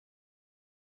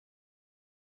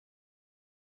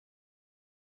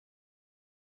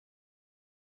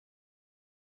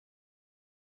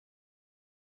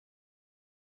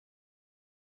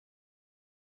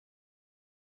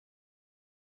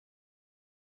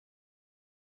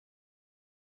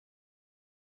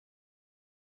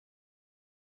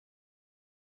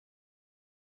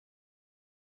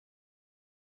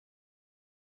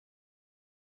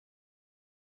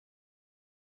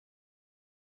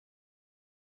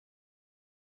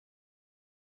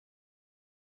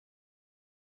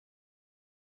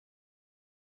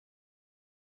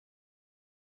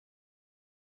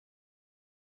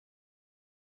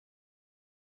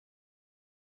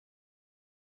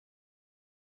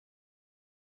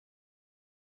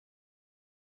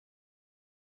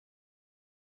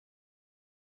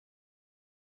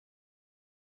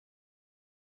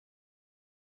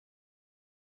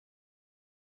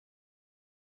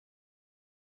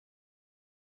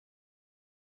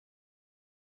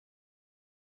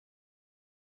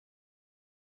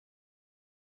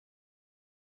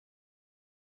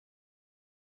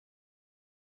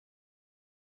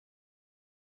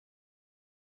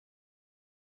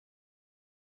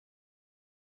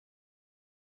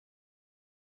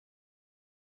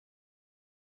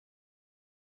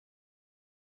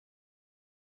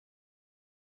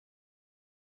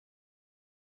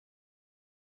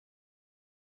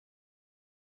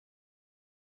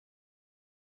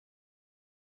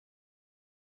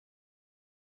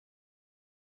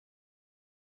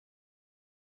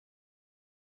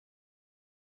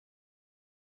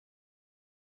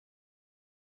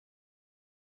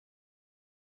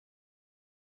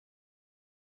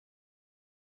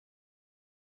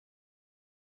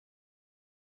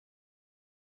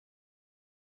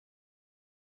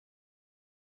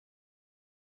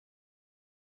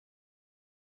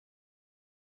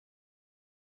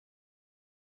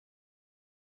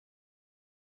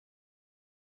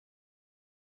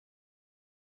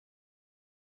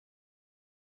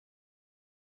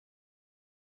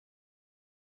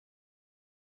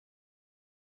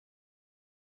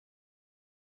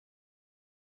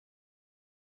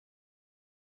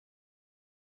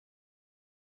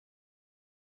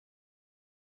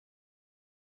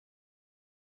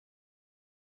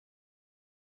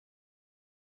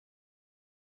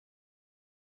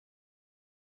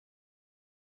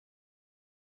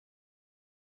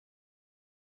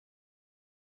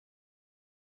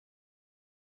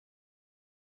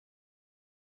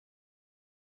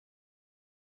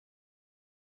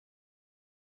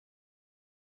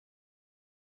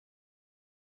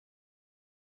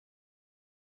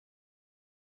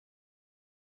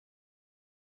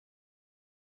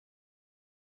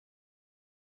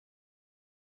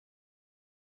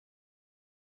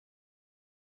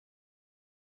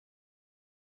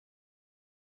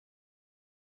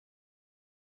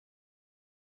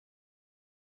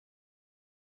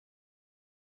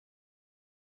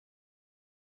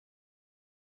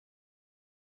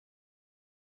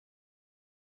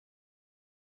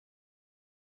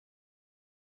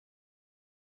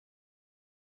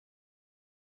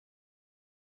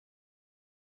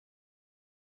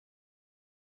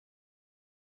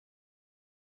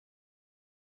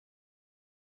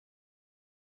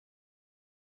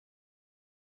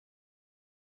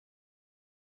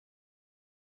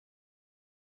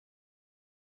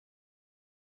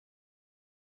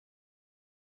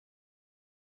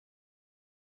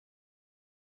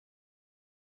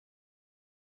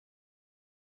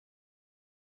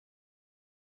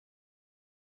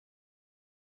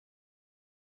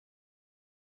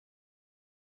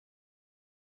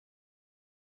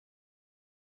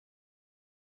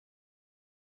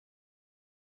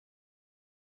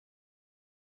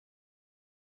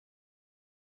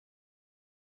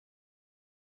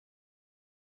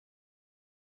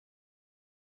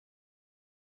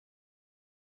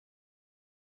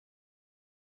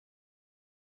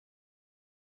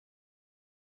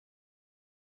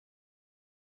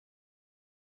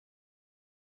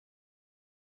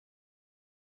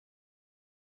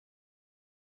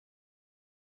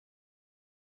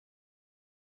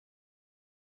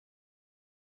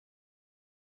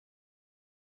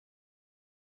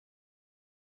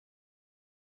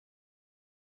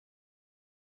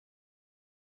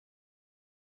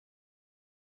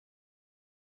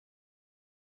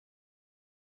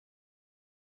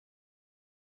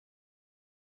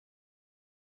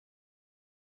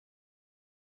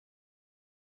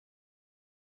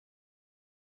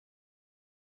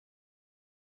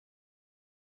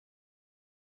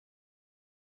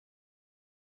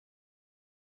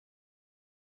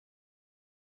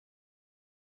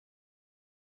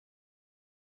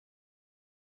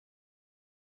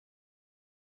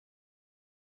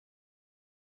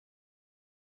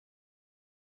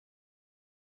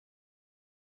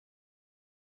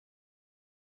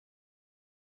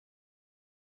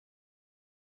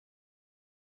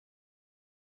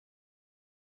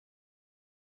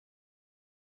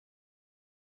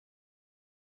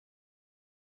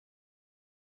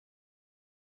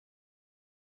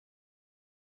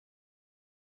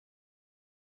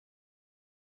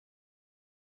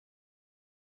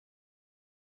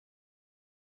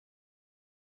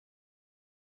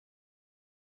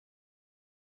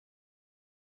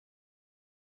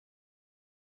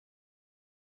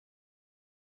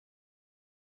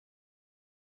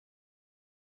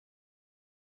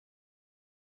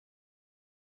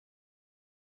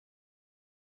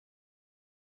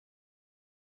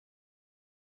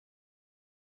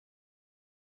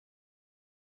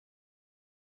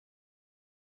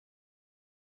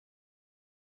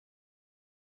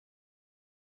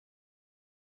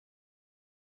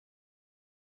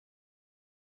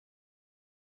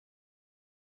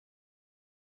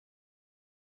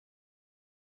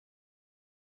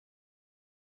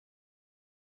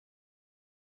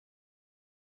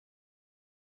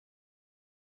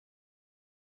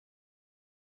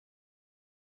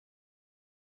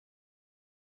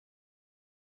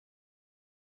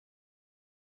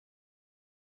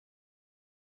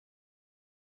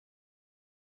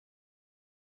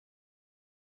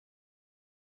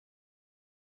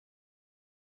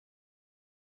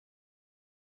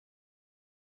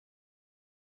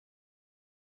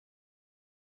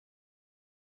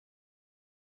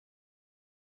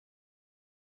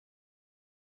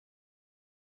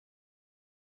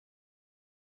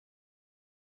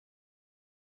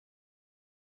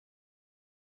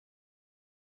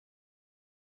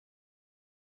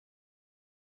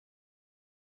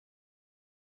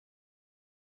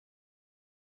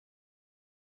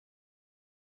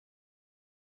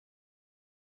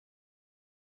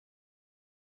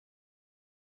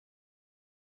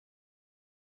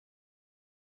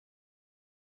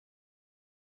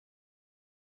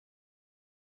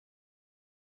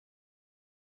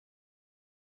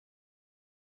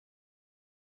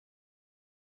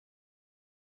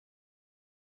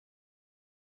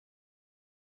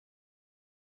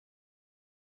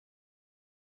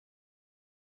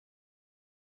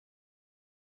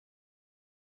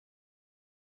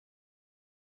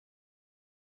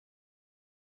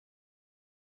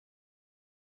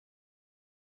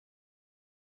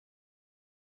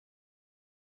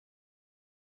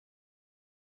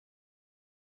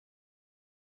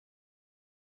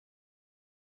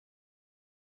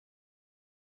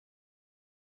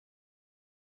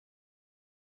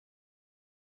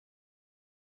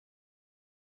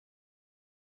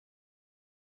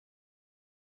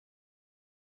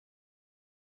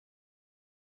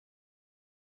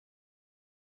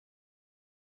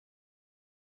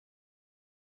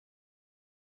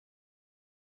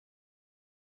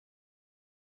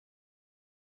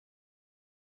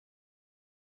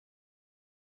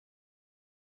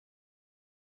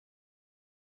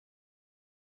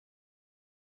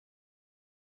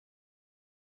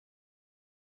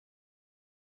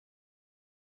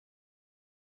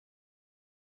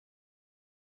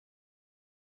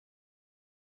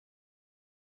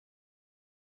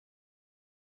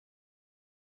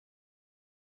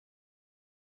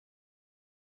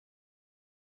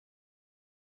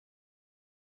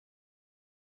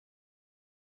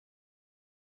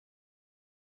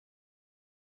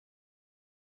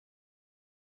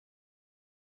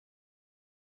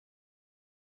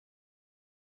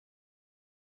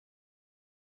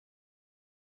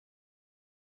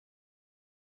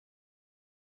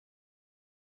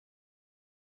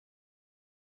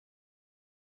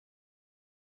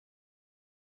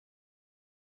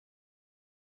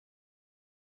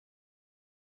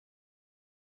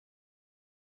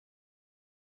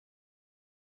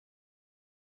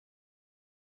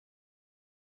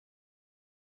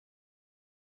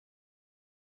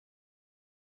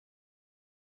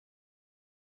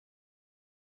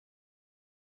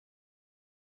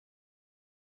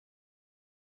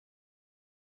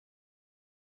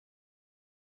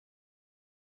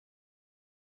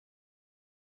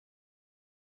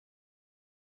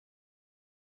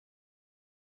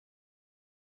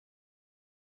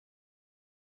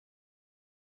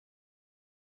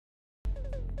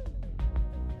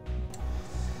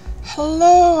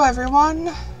Hello, everyone.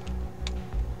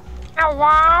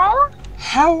 Hello?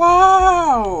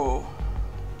 Hello.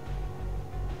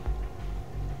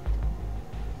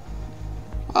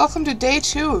 Welcome to day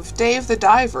 2 of Day of the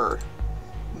Diver.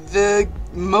 The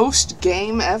most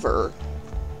game ever.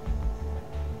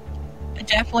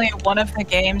 Definitely one of the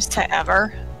games to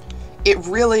ever. It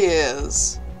really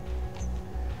is.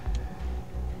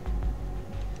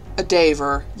 A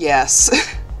daver,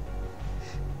 yes.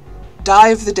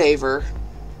 Dive the Daver.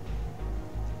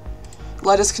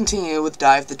 Let us continue with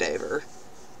Dive the Daver.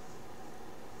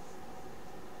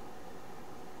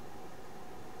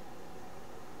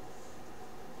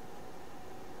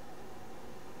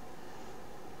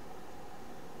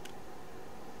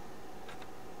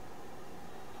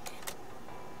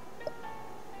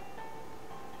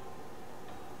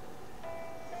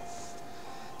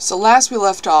 So last we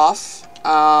left off,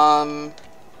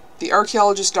 the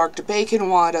archaeologist Dr. Bacon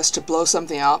wanted us to blow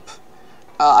something up.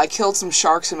 I killed some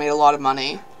sharks and made a lot of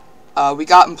money. We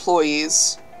got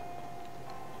employees.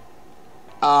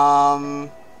 Yeah,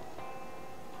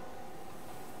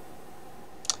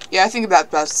 I think that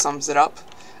best sums it up.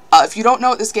 If you don't know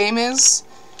what this game is,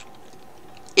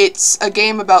 it's a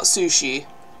game about sushi.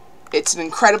 It's an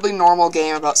incredibly normal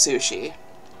game about sushi.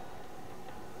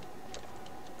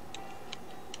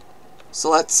 So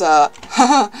let's,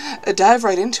 dive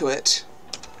right into it.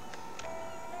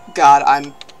 God,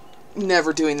 I'm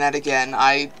never doing that again.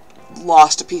 I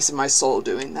lost a piece of my soul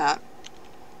doing that.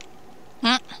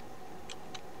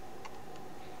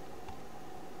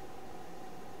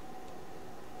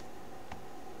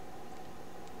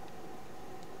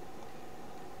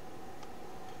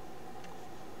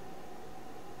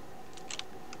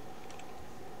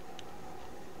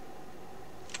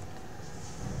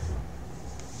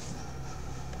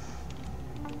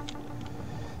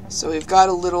 So we've got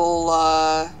a little,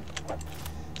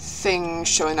 thing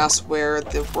showing us where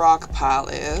the rock pile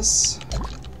is.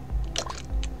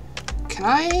 Can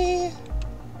I...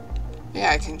 Yeah,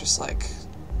 I can just, like...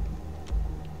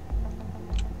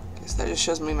 Guess that just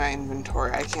shows me my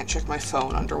inventory. I can't check my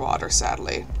phone underwater,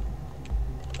 sadly.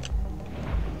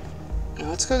 Now,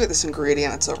 let's go get this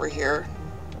ingredient that's over here.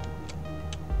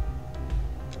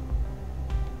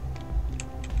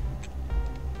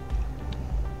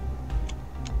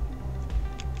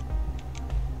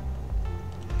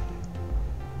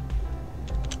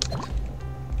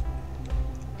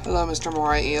 Hello, Mr.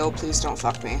 Moray Eel. Please don't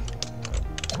fuck me.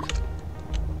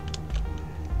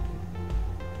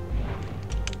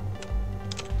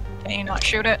 Can you not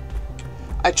shoot it?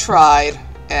 I tried,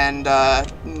 and,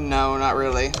 no, not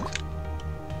really.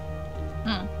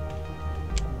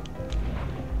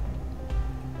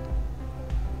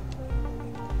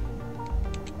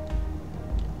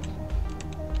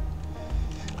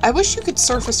 I wish you could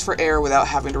surface for air without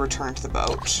having to return to the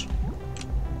boat.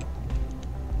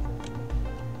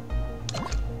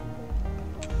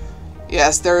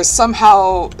 Yes, there is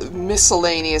somehow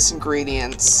miscellaneous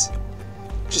ingredients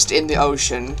just in the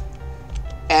ocean.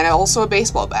 And also a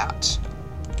baseball bat.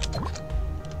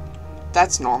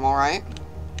 That's normal, right?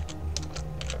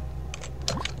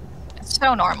 It's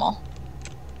so normal.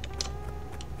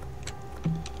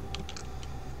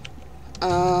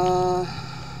 Nah,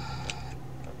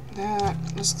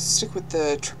 let's stick with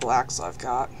the triple axle I've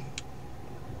got.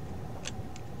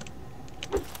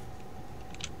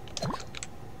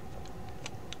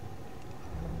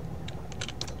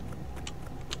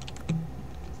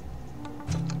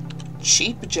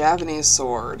 Cheap Japanese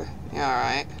sword. Yeah,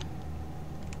 alright.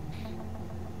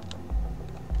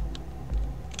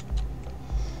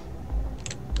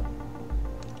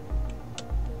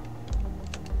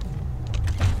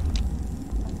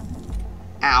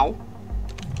 Ow.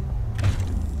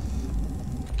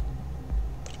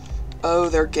 Oh,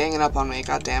 they're ganging up on me,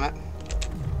 god damn it.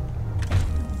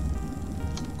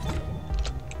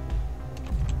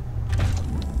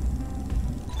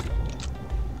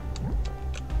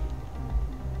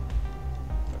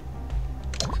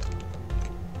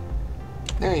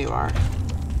 There you are.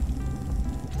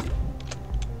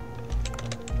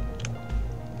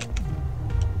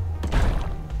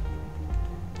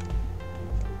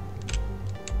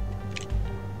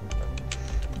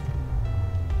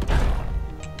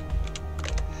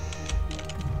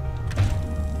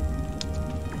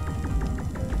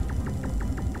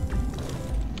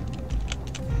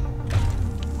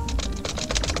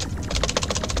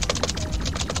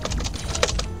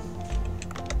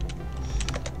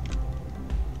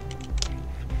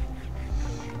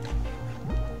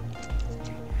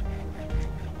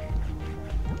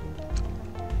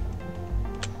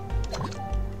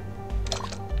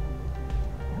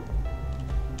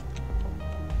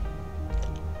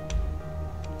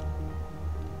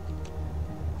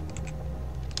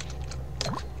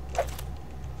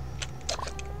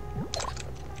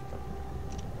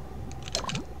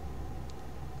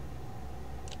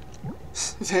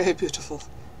 Very beautiful.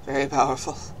 Very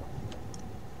powerful.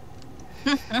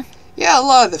 Yeah, a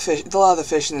lot of the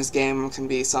fish in this game can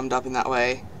be summed up in that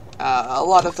way. A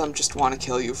lot of them just want to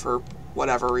kill you for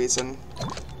whatever reason.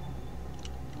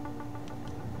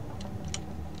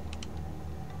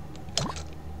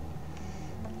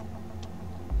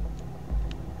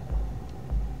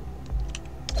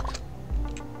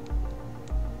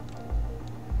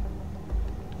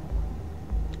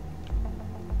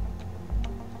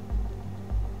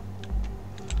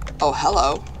 Oh,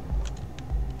 hello.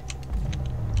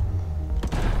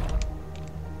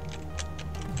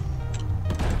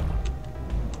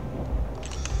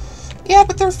 Yeah,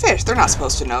 but they're fish. They're not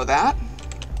supposed to know that.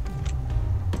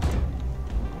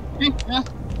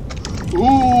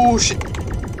 Ooh, shit.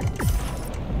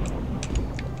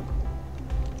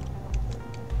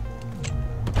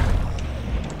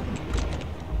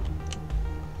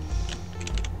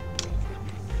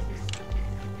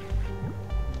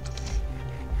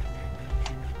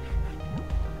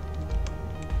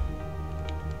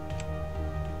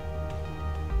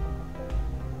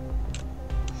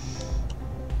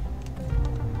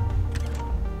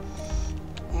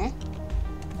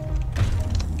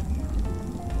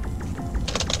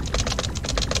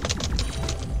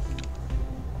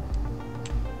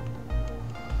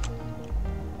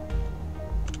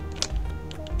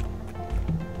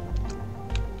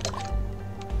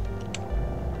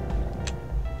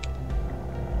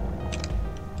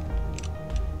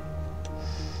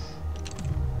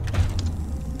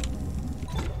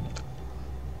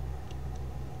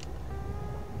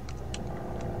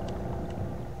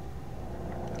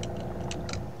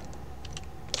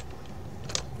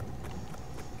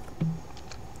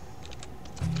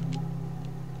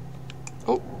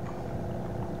 Oh.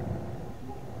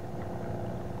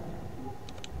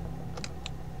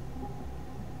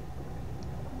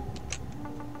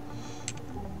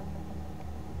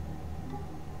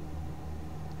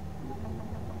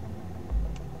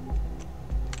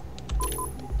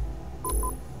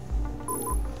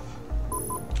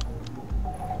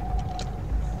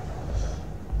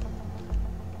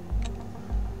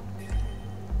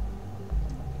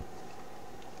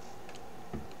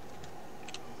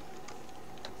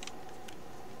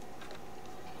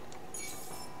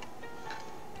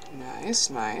 Nice,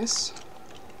 nice.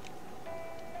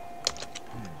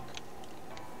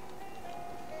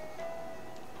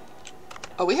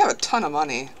 Oh, we have a ton of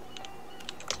money.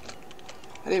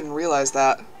 I didn't even realize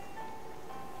that.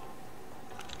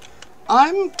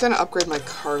 I'm gonna upgrade my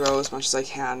cargo as much as I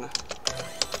can.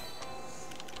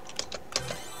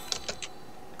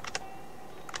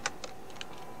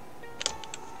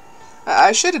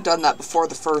 I should have done that before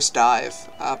the first dive,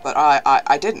 but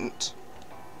I didn't.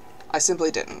 I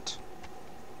simply didn't.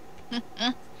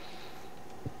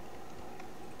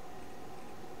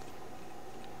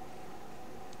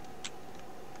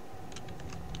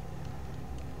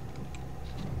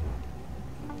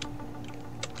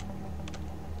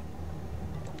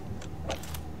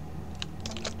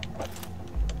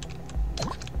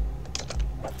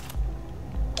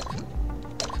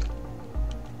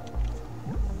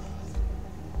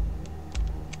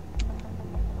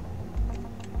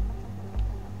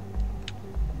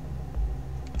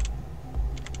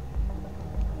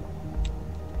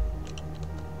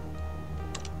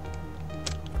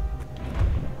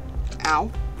 Ow.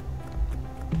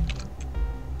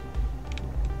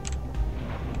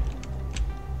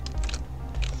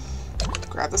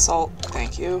 Grab the salt.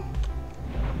 Thank you.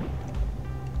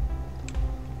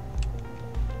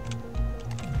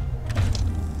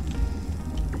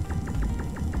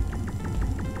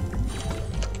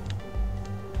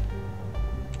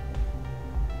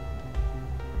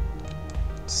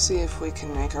 Let's see if we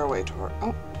can make our way toward...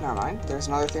 Oh, never mind. There's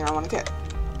another thing I want to get.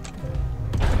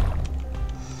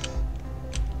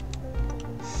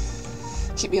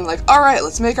 Keep being like, alright,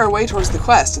 let's make our way towards the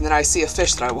quest, and then I see a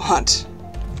fish that I want.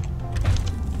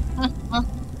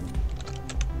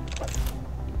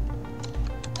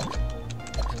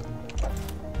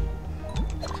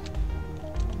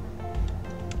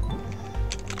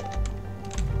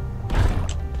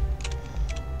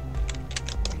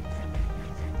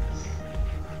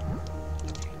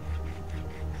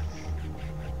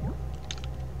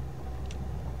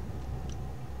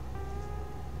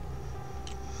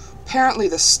 Apparently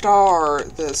the star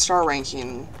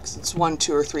ranking, because it's 1,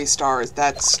 2, or 3 stars,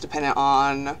 that's dependent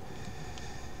on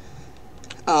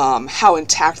how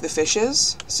intact the fish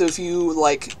is. So if you,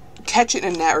 like, catch it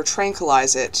in a net or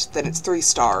tranquilize it, then it's 3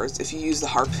 stars. If you use the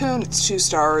harpoon, it's 2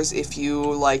 stars. If you,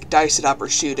 like, dice it up or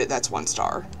shoot it, that's 1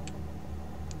 star.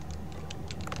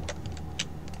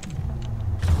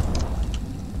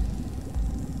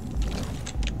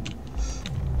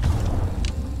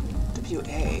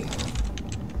 Okay.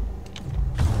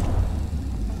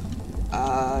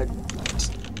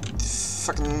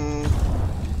 Fucking...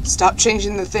 Stop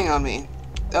changing the thing on me.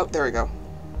 Oh, there we go.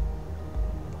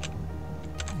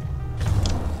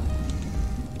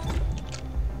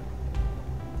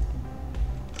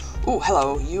 Ooh,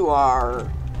 hello. You are...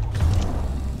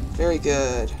 very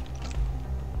good.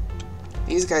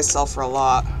 These guys sell for a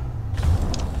lot.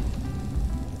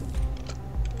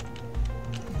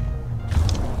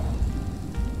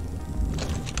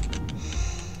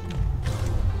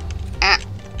 Ah!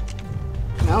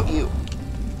 No, you.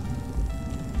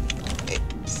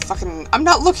 Fucking... I'm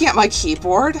not looking at my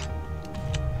keyboard!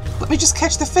 Let me just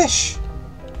catch the fish!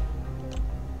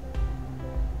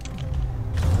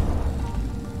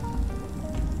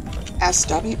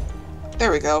 SW?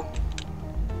 There we go.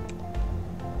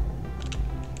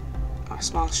 Oh,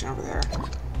 small action over there.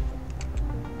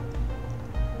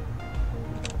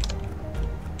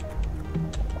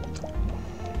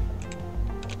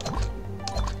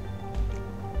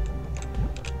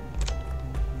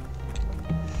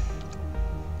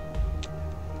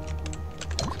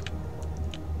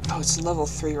 Oh, it's a level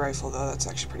 3 rifle, though. That's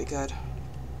actually pretty good.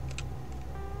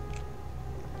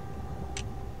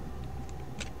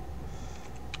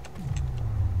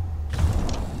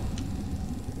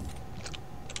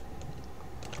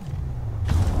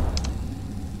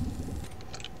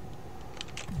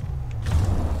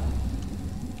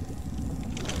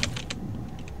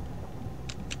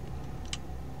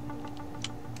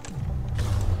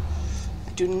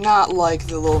 I do not like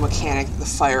the little mechanic that the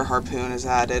fire harpoon has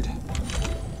added.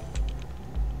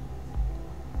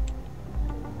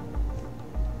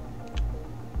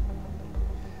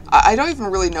 I don't even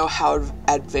really know how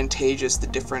advantageous the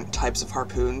different types of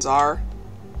harpoons are,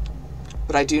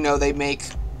 but I do know they make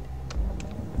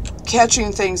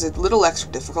catching things a little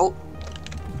extra difficult.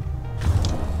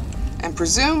 And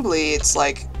presumably it's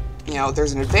like, you know,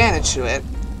 there's an advantage to it.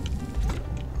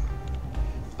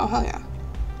 Oh, hell yeah.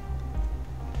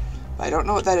 But I don't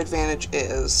know what that advantage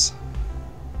is.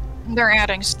 They're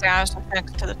adding status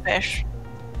effects to the fish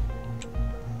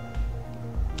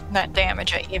that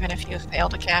damage it even if you fail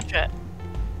to catch it.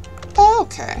 Oh,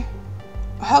 okay.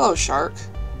 Hello, shark.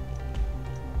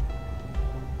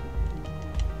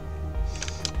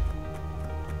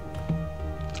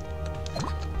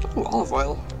 Ooh, olive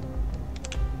oil.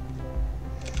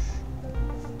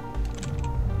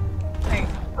 I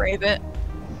brave it.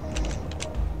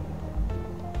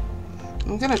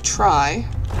 I'm gonna try.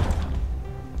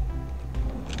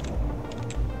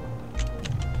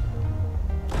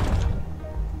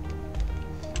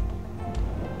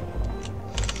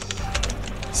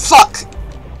 Fuck!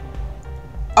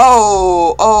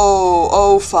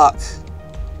 Oh, fuck.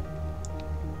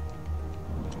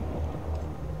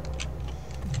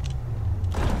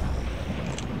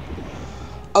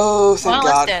 Oh, thank God.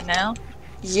 Well, it's dead now.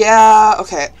 Yeah,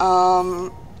 okay,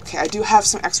 okay, I do have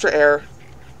some extra air.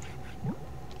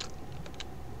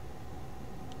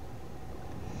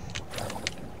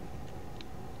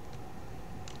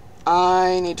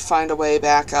 I need to find a way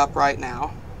back up right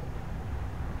now.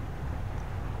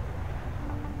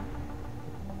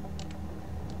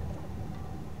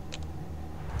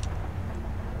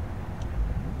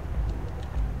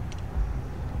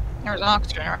 There's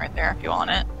oxygen right there if you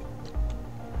want it.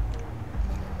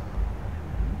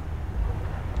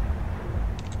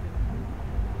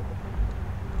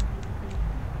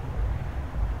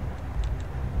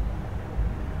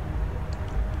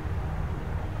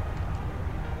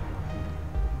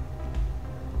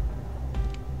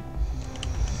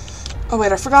 Oh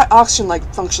wait, I forgot oxygen, like,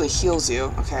 functionally heals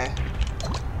you. Okay.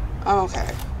 I'm okay.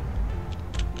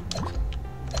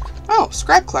 Oh,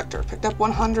 scrap collector. Picked up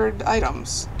 100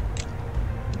 items.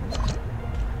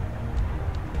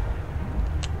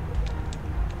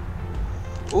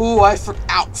 Ooh, I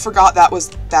forgot that was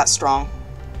that strong.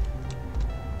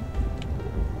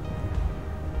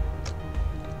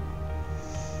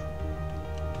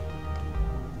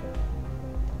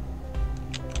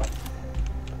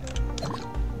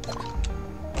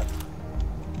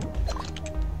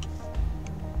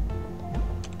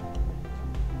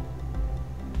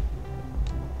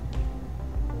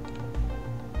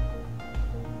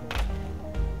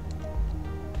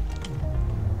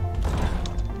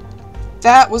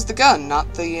 That was the gun,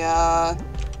 not the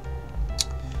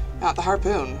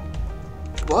harpoon.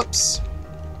 Whoops.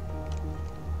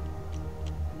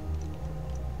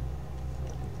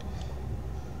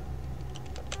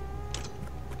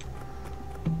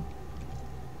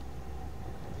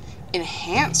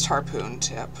 Enhanced harpoon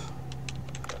tip.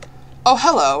 Oh,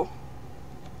 hello.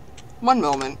 One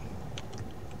moment.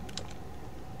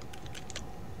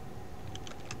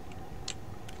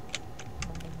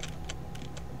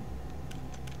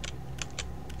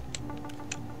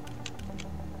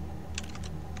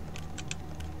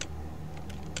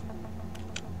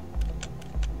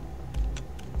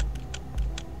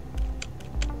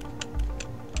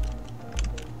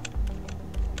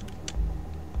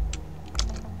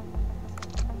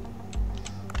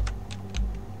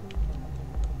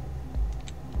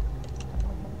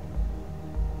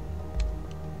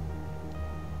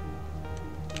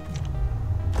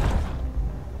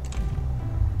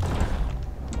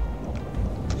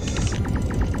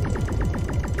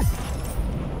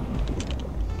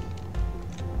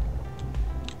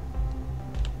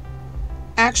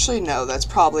 Actually, no, that's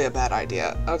probably a bad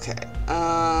idea. Okay,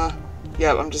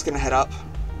 yeah, I'm just gonna head up.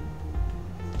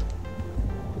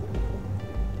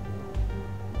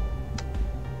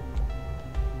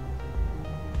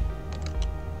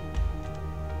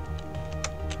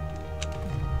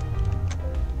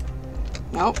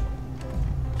 Nope.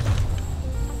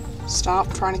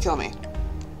 Stop trying to kill me.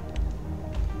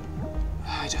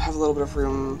 I do have a little bit of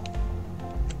room.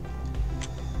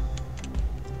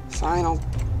 Fine, I'll...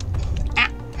 Ah.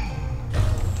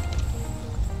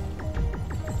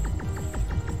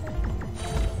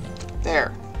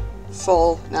 There.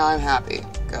 Full. Now I'm happy.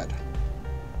 Good.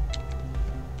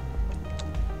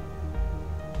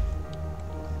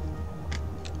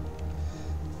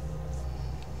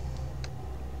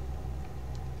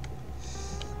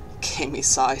 Amy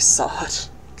saw I saw it.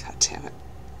 God damn it.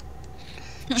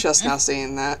 Just now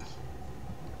seeing that.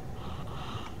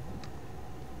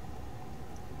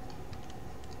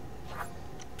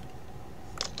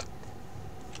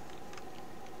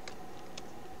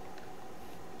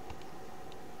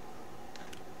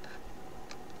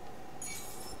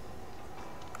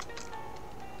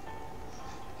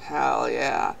 Hell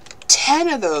yeah. 10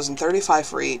 of those and 35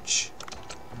 for each.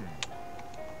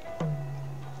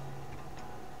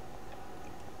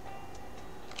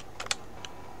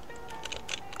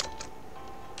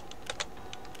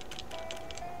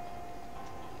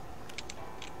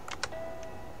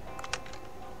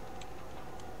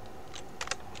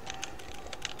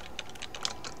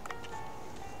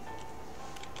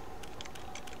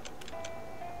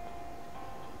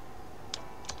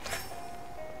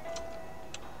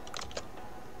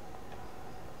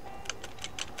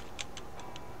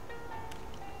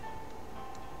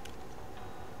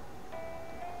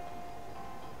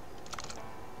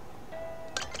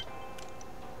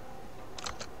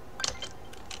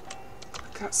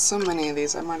 Got so many of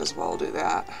these, I might as well do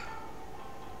that.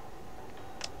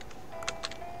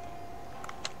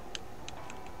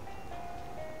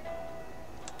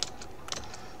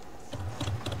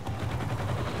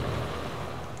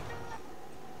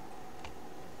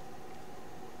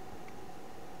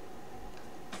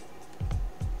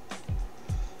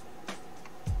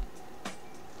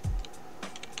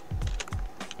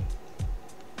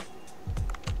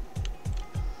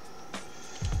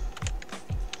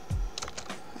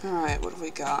 Alright, what have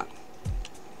we got?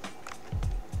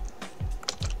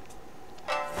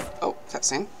 Oh,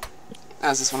 cutscene.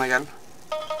 That's this one again.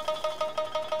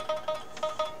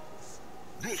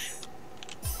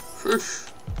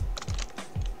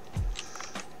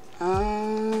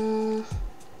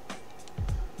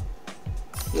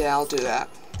 Yeah, I'll do that.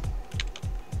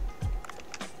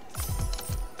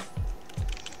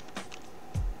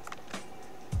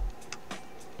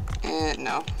 And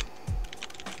no.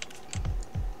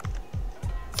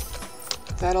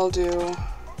 That'll do.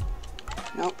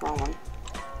 Nope, wrong one.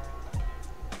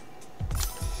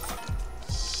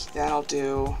 That'll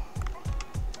do.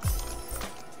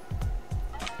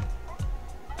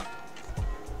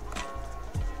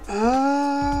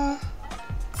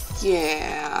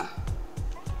 Yeah.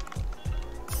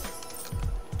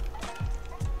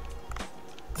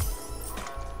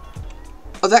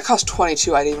 Oh, that cost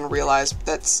 22. I didn't even realize.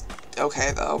 That's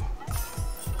okay, though.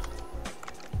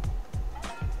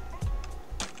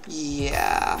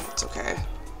 Yeah, it's okay.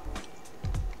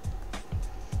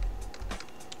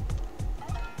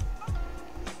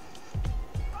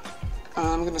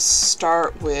 I'm gonna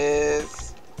start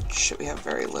with shit we have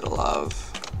very little of.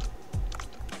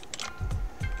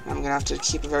 I'm gonna have to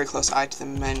keep a very close eye to the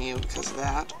menu because of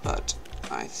that, but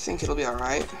I think it'll be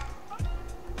alright.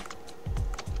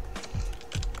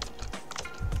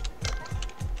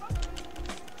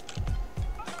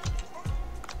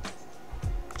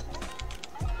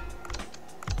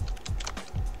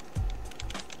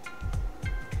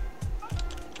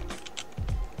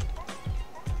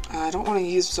 I don't want to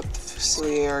use up the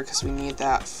Fusilier because we need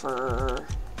that for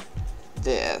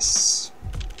this.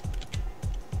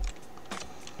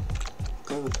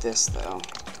 Go with this though.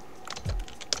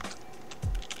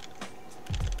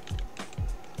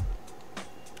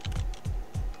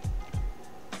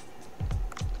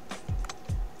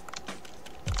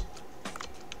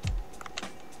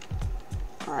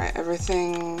 Alright,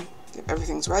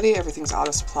 everything's ready, everything's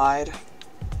auto-supplied.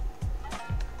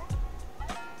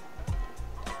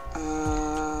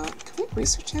 Can we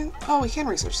research it? Oh, we can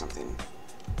research something.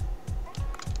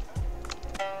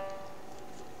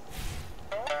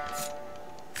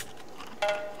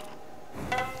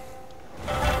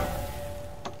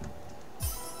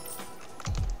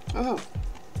 Oh.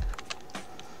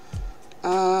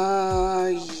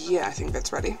 Yeah, I think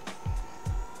that's ready.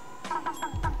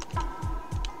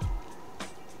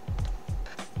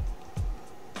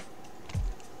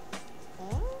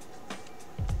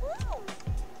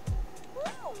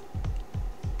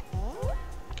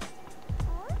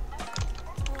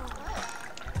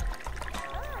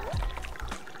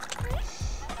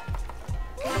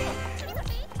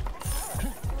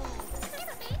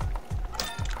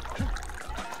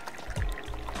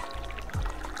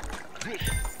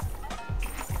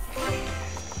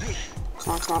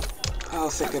 come on. Oh,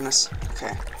 thank goodness.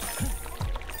 Okay.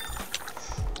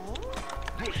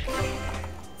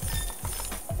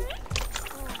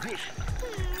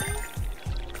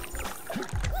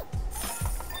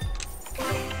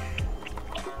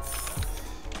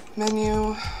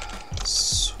 Menu.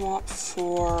 Swap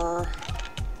for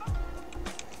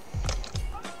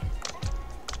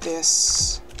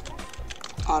this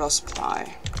auto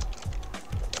supply.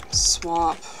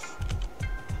 Swap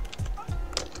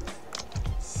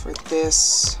for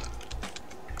this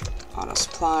auto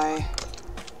supply.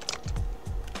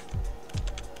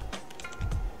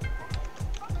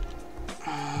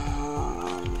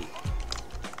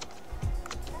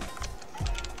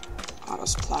 Auto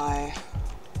supply.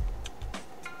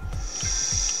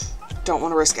 Don't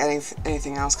want to risk adding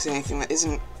anything else because anything that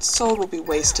isn't sold will be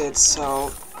wasted,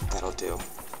 so that'll do.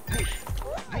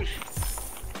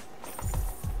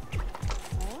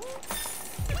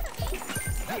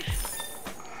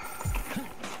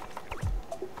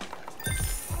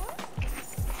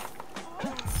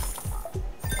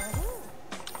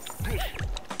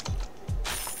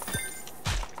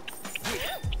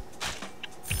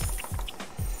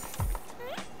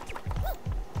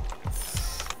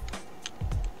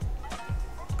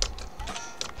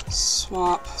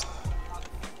 Swap.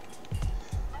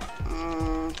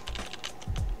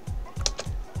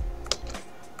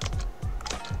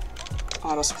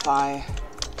 Auto supply.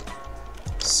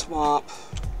 Swap.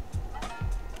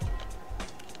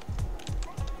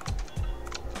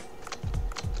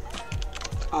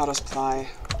 Auto supply.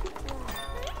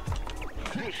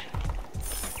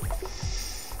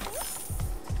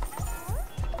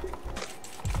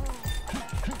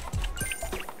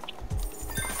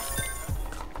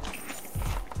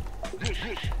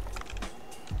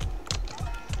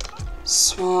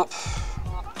 Swap.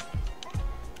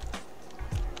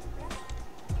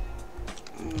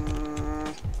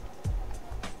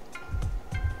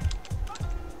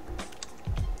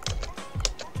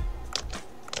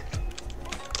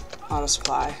 Auto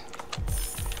supply.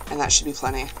 And that should be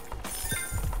plenty.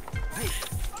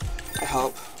 I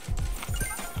hope.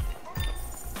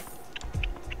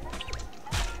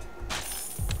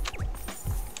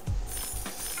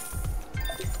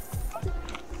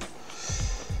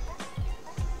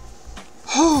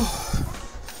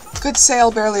 Good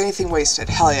sale, barely anything wasted.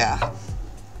 Hell yeah.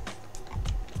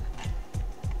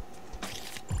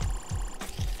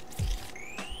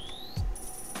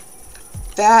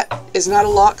 That is not a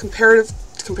lot compared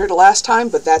to last time,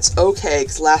 but that's okay,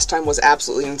 because last time was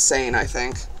absolutely insane, I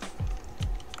think.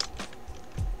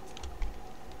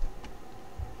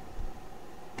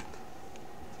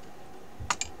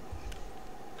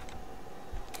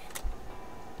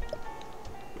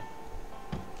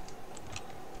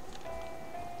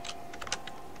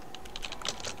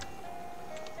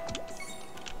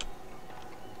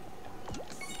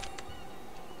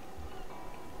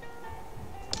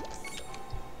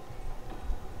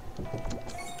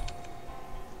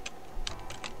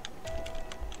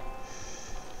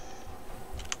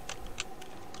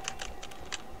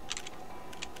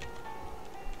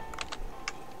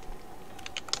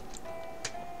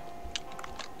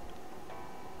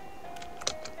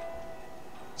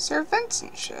 Is there vents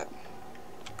and shit?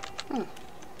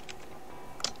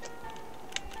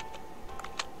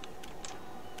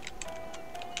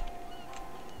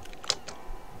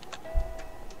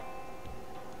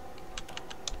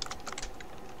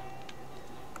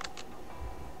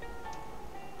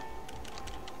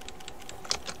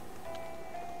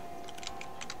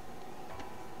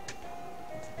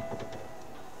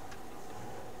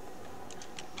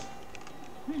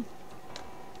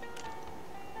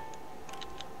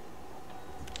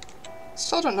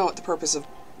 Still don't know what the purpose of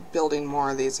building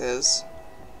more of these is.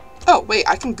 Oh, wait,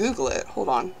 I can Google it. Hold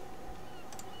on.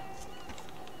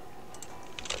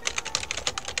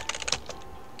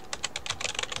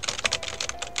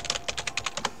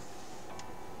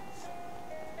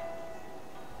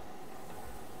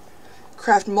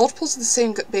 Craft multiples of the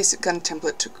same basic gun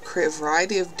template to create a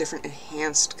variety of different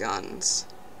enhanced guns.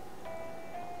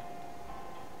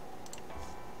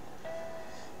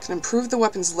 Can improve the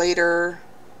weapons later.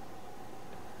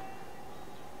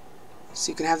 So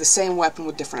you can have the same weapon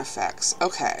with different effects.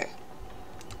 Okay.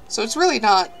 So it's really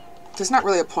not... There's not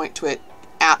really a point to it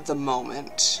at the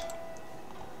moment.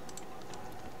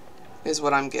 Is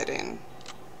what I'm getting.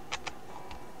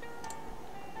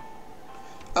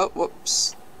 Oh,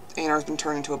 whoops. Aenor's been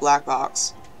turned into a black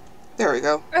box. There we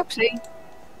go. Oopsie.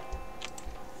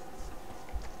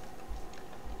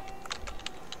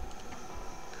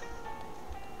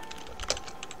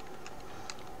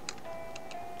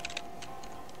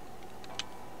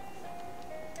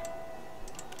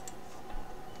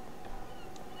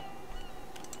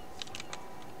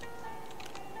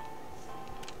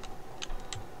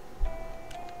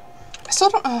 still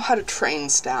don't know how to train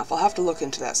staff. I'll have to look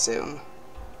into that soon.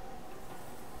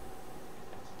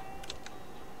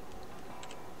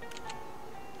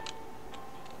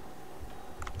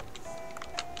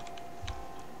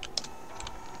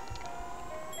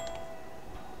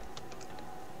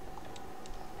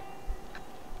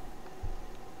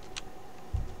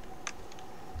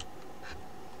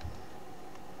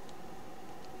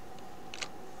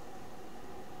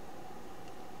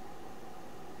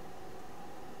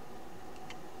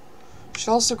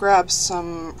 Should also grab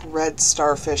some red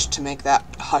starfish to make that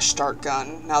hush dart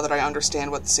gun, now that I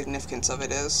understand what the significance of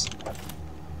it is.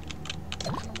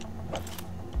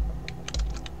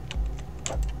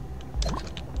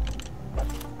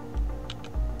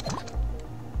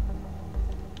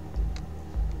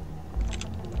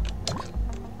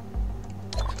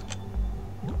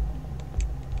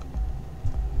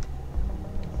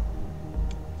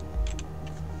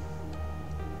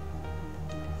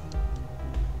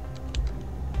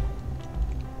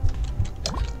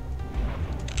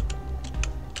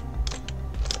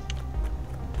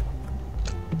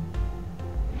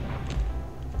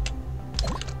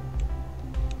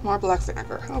 More black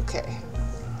vinegar. Okay.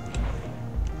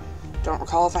 Don't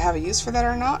recall if I have a use for that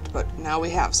or not, but now we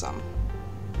have some.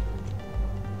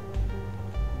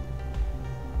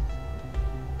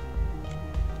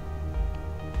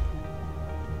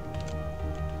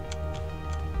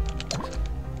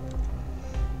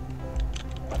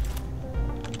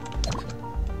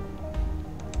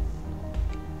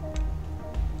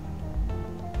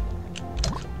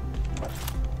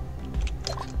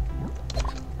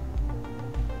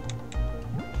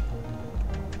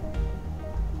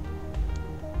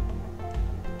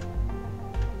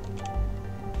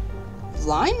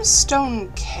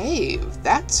 Limestone cave,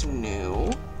 that's new.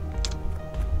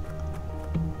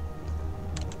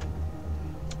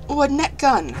 Oh, a net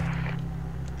gun.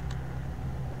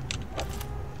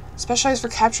 Specialized for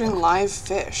capturing live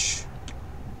fish.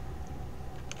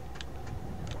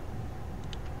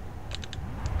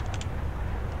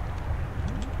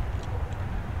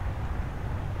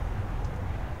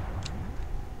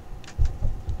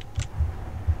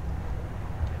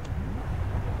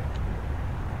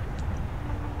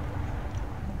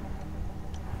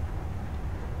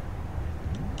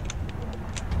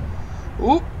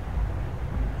 Ooh.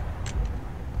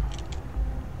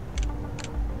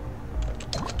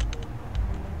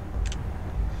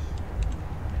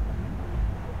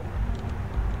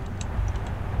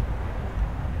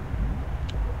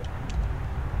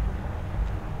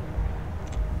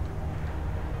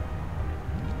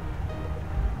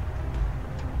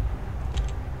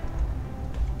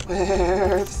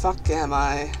 Where the fuck am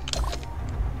I?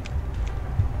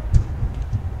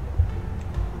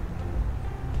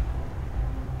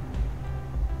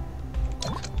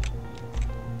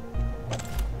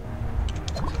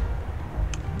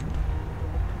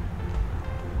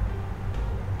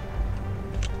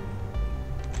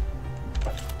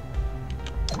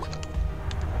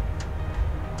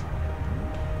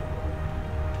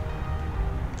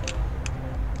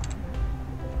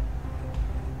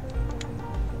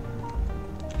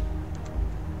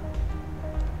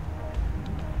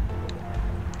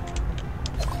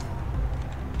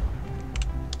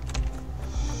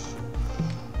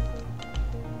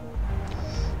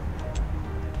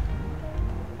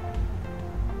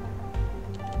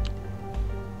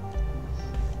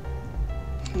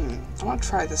 I want to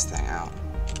try this thing out.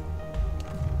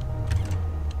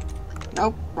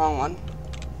 Nope, wrong one.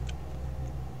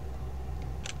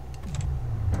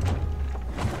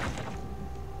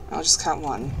 I'll just cut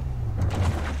one.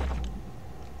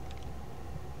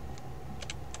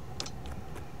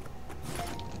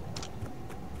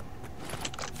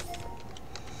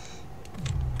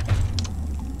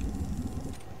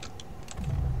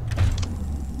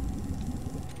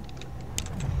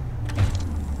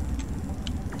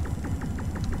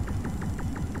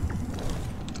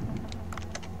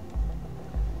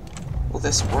 Will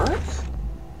this work?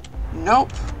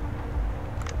 Nope.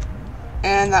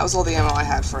 And that was all the ammo I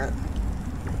had for it.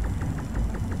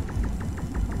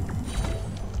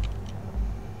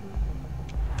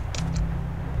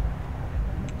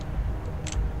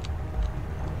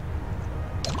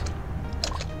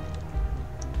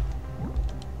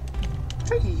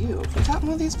 What are you? Have we gotten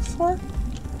one of these before?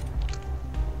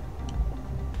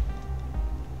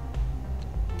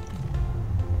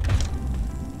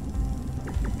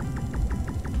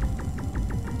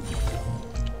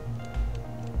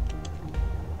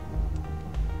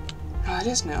 It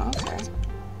is now, okay.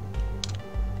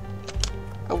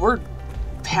 Oh, we're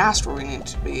past where we need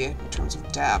to be in terms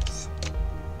of depth.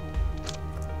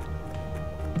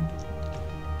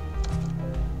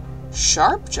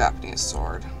 Sharp Japanese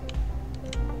sword.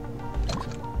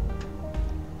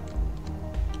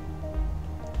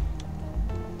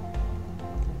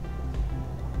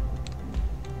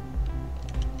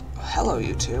 Oh, hello,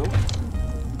 you two.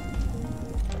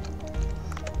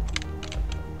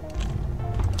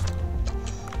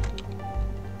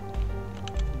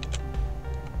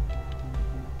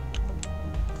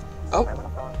 Oh,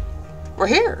 we're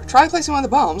here. Try placing one of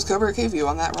the bombs. Cover a cave view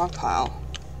on that rock pile.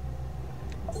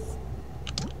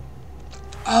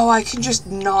 Oh, I can just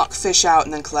knock fish out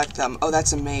and then collect them. Oh,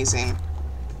 that's amazing.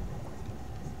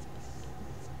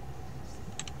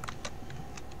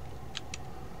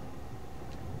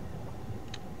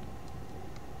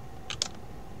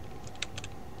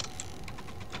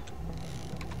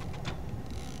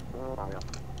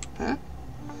 Huh?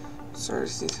 Sorry,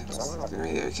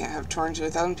 we can't have torn into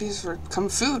 1,000 pieces for become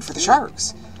food for the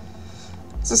sharks.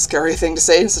 It's a scary thing to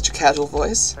say in such a casual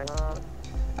voice.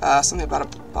 Something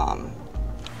about a bomb.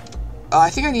 I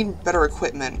think I need better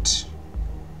equipment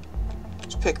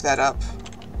to pick that up.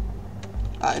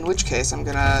 In which case, I'm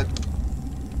gonna...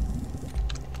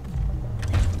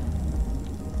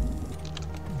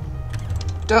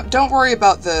 Don't worry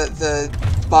about the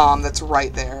bomb that's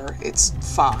right there. It's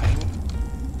fine.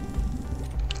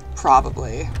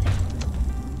 Probably.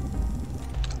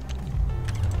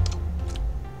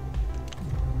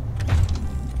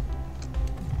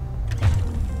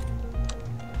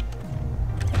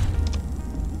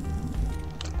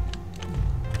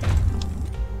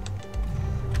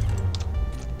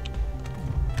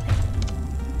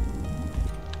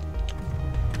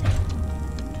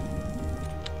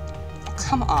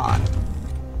 Come on.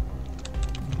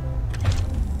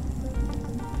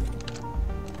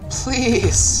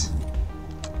 Please.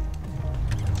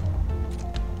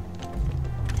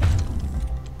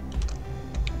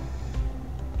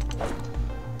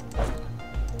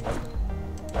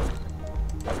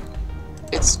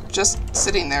 It's just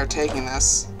sitting there taking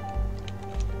this.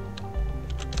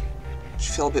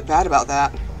 Should feel a bit bad about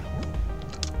that.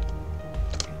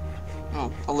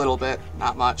 Oh, a little bit,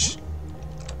 not much.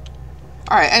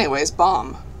 Alright, anyways,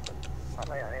 bomb.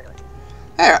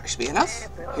 There should be enough.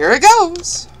 Here it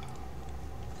goes!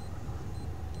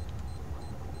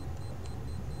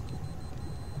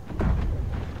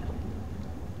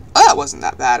 Oh, that wasn't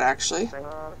that bad, actually.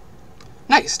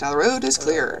 Nice, now the road is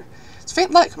clear. It's a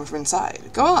faint light coming from inside.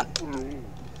 Go on.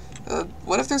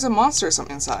 What if there's a monster or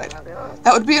something inside?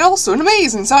 That would be also an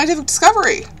amazing scientific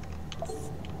discovery!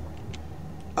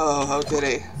 Oh, how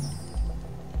goody.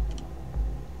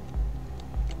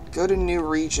 Go to new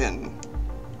region.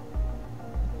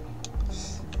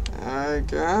 I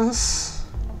guess.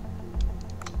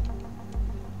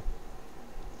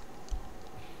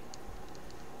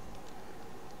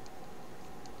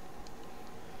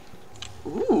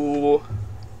 Ooh.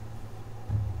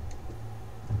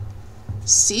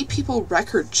 Sea People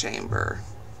Record Chamber.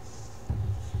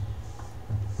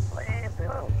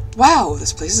 Wow,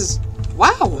 this place is...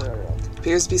 Wow!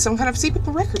 Appears to be some kind of Sea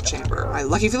People Record Chamber. My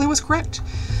lucky feeling was correct.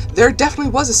 There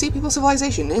definitely was a Sea People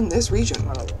civilization in this region.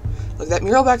 Look at that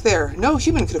mural back there. No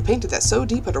human could have painted that so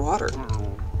deep underwater.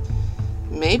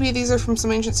 Maybe these are from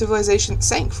some ancient civilization that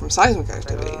sank from seismic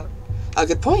activity. A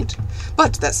good point.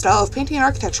 But that style of painting and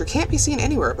architecture can't be seen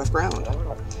anywhere above ground.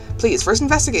 Please, first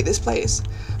investigate this place.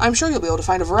 I'm sure you'll be able to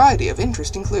find a variety of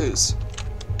interesting clues.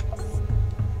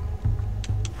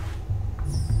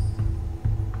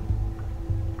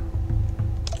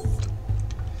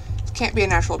 It can't be a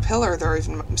natural pillar. There are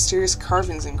even mysterious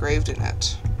carvings engraved in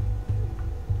it.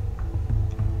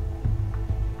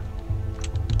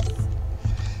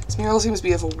 This mural seems to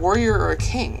be of a warrior or a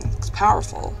king. It looks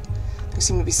powerful. There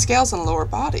seem to be scales on the lower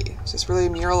body. Is this really a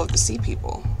mural of the sea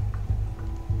people?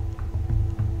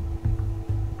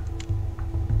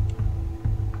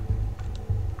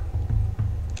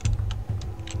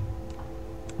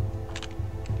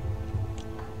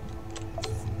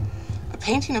 A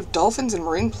painting of dolphins and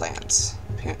marine plants.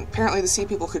 Apparently the sea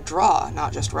people could draw,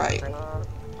 not just write.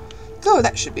 Go,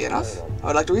 that should be enough. I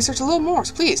would like to research a little more,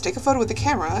 so please take a photo with the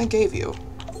camera I gave you.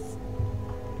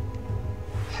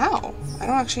 How? I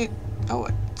don't actually... Oh,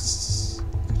 it's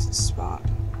a spot.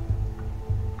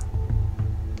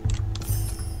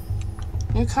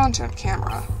 New content,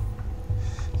 camera.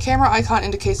 Camera icon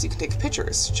indicates you can take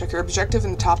pictures. Check your objective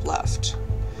in the top left.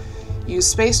 Use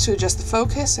space to adjust the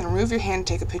focus and remove your hand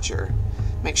to take a picture.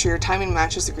 Make sure your timing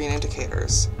matches the green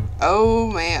indicators.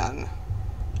 Oh, man.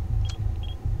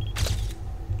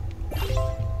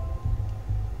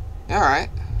 Alright.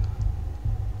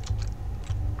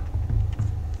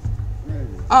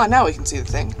 Ah, now we can see the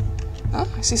thing. Oh,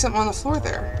 I see something on the floor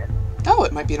there. Oh,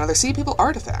 it might be another Sea People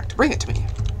artifact. Bring it to me.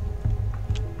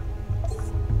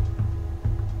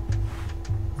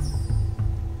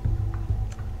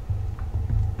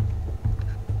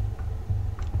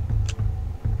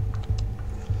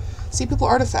 Sea People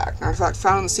artifact. An artifact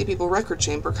found in the Sea People record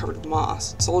chamber covered with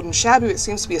moss. It's old and shabby, but it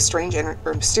seems to be a strange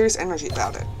or mysterious energy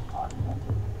about it.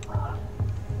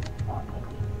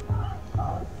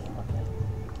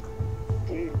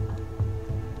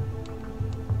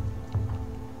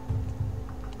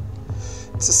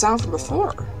 It's a sound from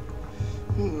before.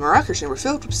 A record chamber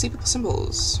filled with Sea People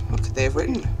symbols. What could they have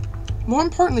written? More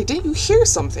importantly, didn't you hear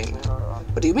something?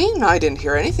 What do you mean? I didn't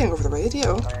hear anything over the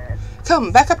radio.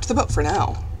 Come, back up to the boat for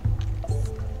now.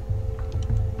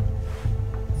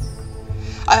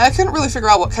 I couldn't really figure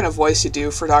out what kind of voice to do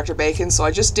for Dr. Bacon, so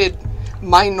I just did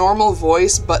my normal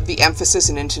voice, but the emphasis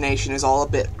and intonation is all a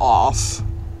bit off.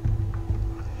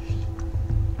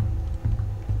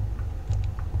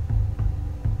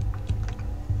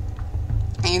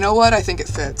 And you know what? I think it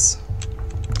fits.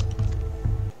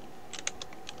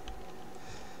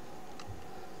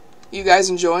 You guys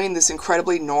enjoying this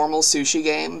incredibly normal sushi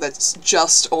game that's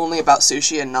just only about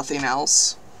sushi and nothing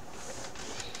else?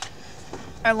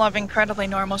 I love incredibly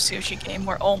normal sushi game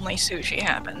where only sushi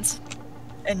happens.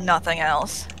 And nothing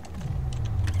else.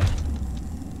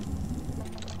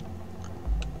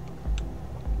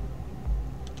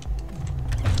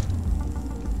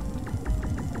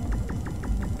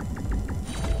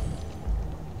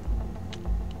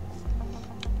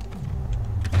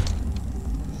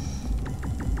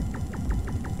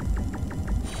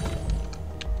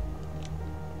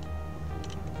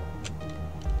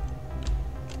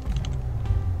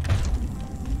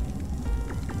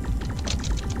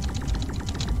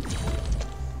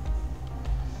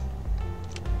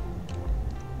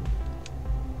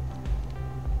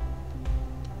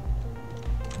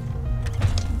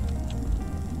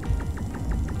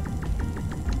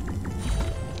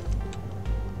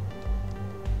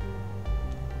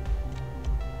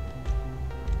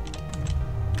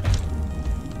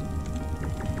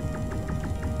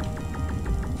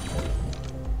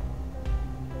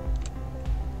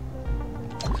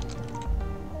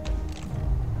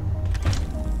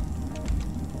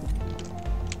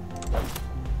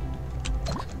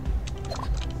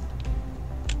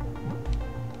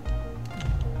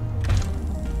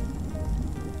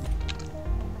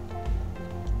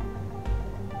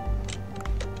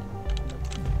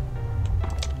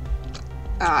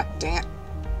 Ah, damn.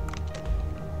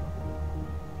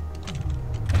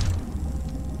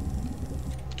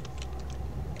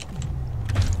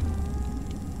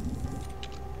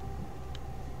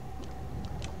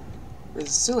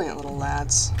 Resilient little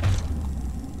lads.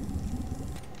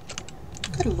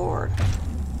 Good lord.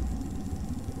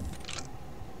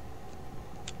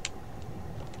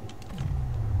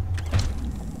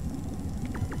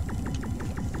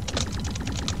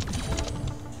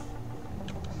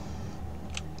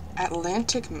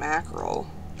 Atlantic mackerel.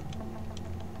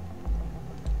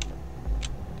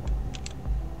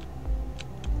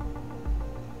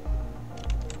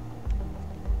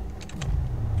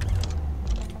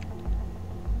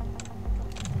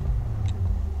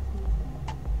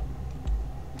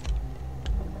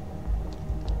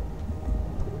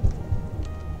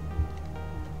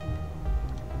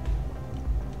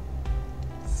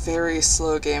 Very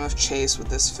slow game of chase with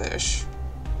this fish.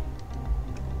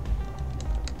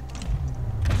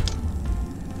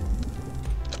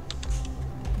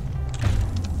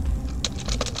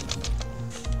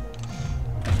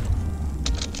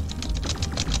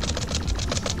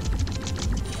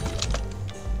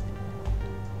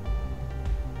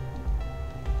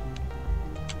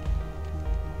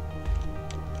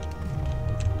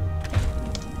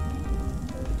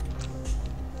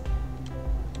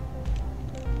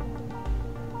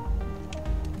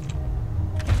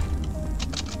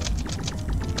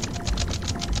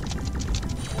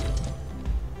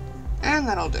 And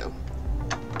that'll do.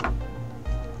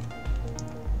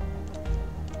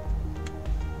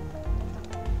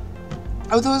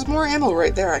 Oh, there was more ammo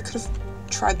right there. I could have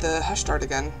tried the hush dart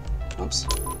again. Oops.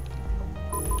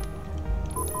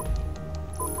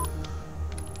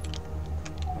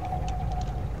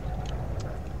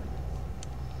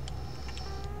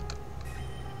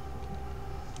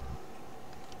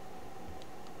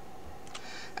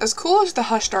 As cool as the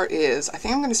hush dart is, I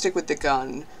think I'm going to stick with the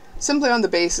gun. Simply on the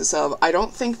basis of, I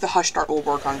don't think the hush dart will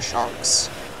work on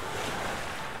sharks.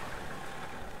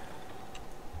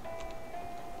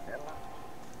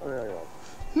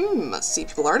 A Sea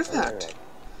People artifact.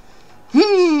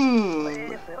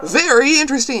 Very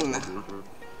interesting.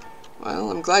 Well,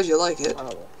 I'm glad you like it.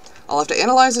 I'll have to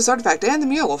analyze this artifact and the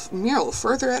mural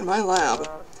further at my lab.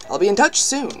 I'll be in touch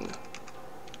soon.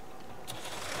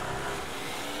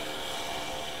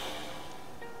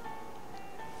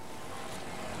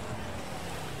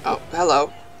 Oh,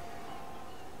 hello.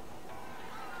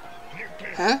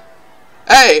 Huh?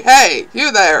 Hey, hey,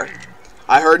 you there!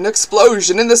 I heard an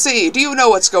explosion in the sea. Do you know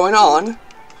what's going on?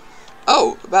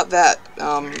 Oh, about that,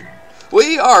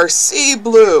 we are Sea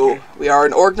Blue. We are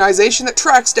an organization that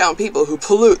tracks down people who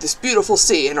pollute this beautiful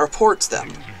sea and reports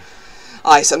them.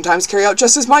 I sometimes carry out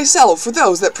justice myself for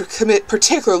those that commit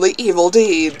particularly evil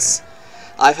deeds.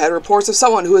 I've had reports of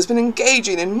someone who has been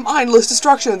engaging in mindless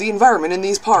destruction of the environment in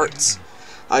these parts.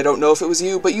 I don't know if it was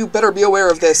you, but you better be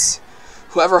aware of this.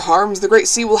 Whoever harms the Great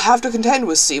Sea will have to contend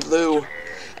with Sea Blue.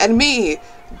 And me,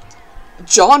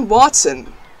 John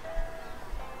Watson.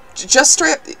 Just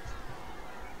straight up...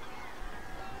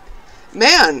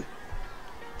 Man.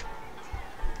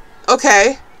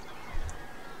 Okay.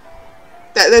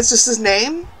 That's just his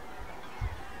name?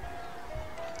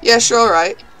 Yeah, sure,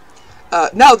 alright.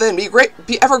 Now then,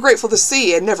 be ever grateful to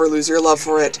sea and never lose your love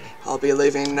for it. I'll be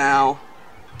leaving now.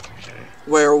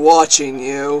 We're watching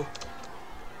you.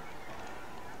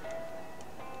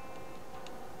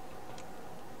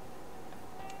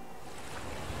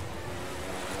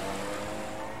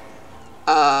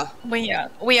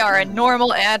 We are a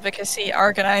normal advocacy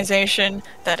organization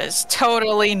that is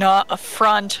totally not a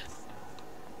front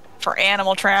for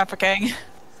animal trafficking.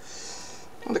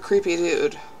 What a creepy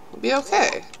dude. We'll be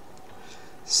okay.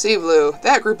 Sea Blue,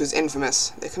 that group is infamous.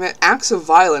 They commit acts of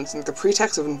violence under the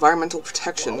pretext of environmental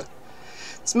protection.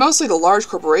 It's mostly the large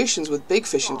corporations with big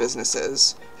fishing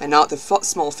businesses, and not the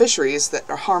small fisheries that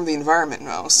harm the environment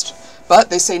most. But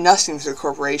they say nothing to the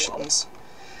corporations.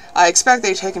 I expect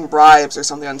they've taken bribes or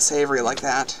something unsavory like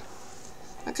that.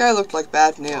 That guy looked like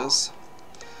bad news.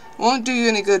 Won't do you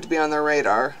any good to be on their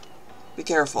radar. Be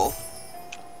careful.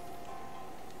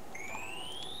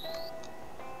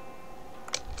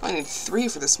 I need 3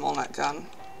 for the small net gun.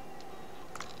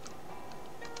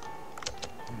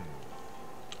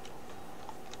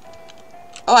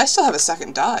 Oh, I still have a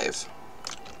second dive.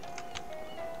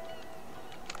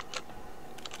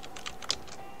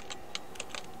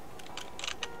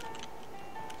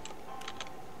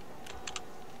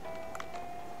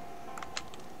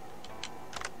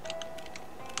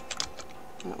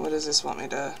 What does this want me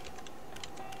to...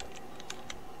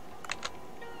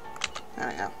 There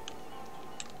we go.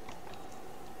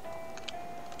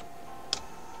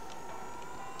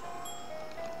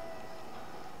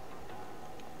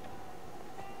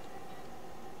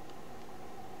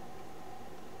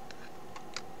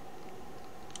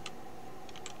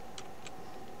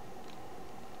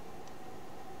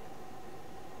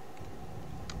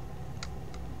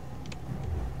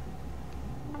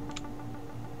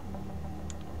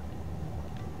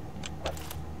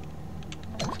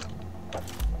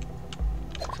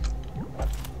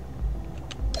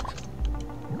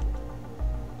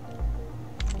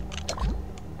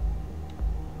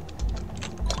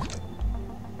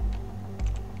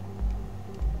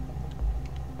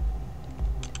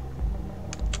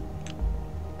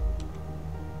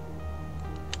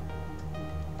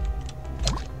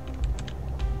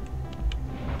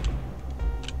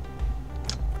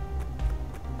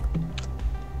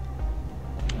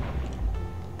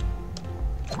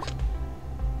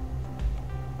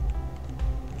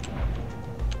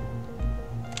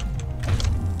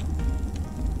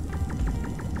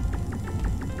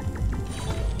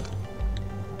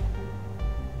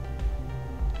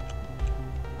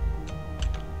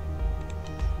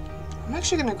 I'm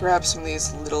actually going to grab some of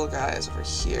these little guys over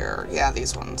here. Yeah,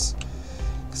 these ones.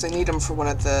 Because I need them for one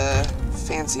of the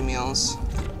fancy meals.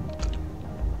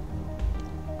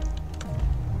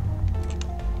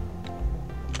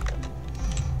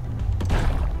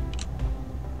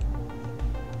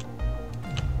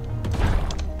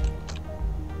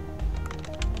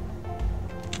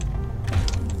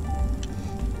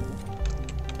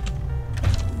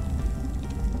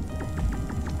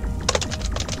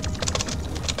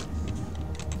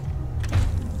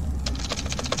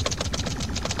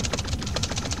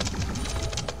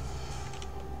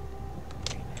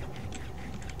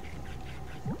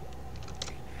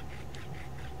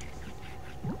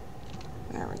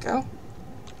 There we go.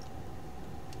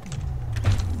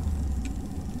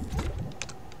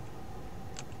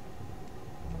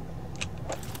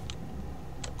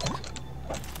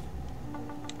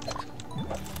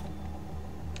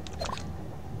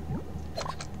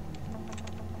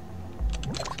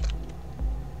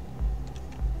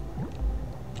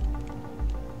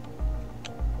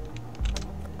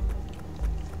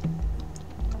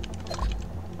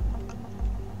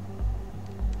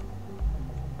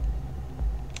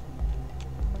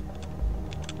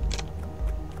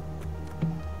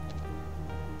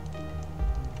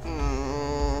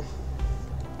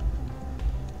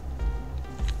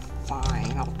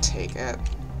 take it.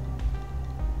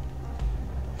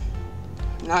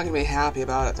 I'm not gonna be happy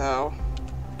about it, though.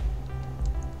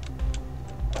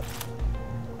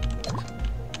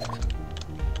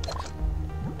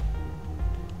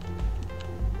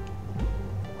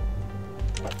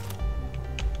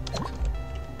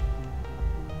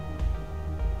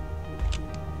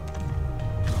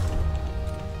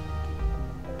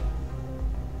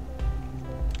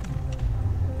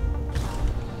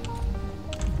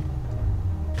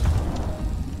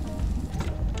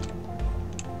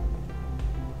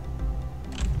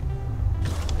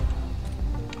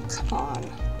 Come on.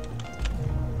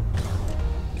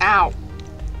 Ow.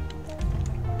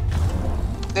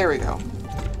 There we go.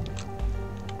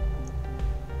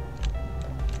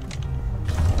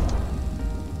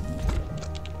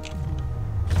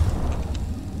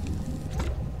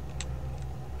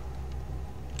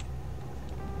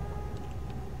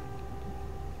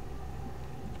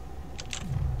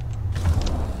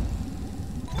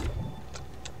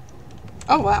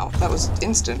 Oh wow, that was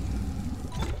instant.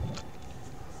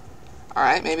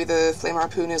 Alright, maybe the flame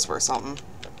harpoon is worth something.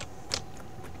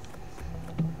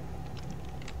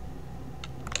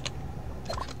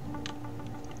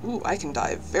 Ooh, I can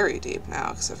dive very deep now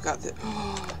because I've got the...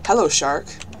 Hello, shark.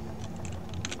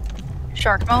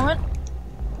 Shark moment.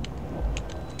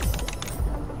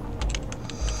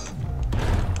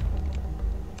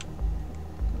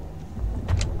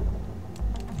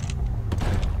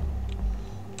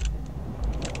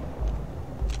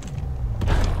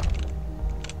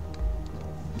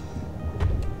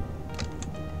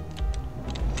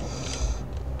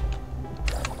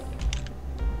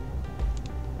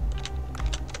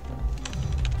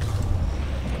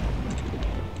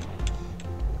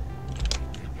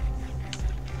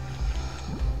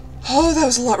 Oh, that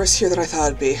was a lot riskier than I thought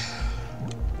it'd be.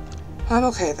 I'm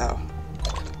okay, though.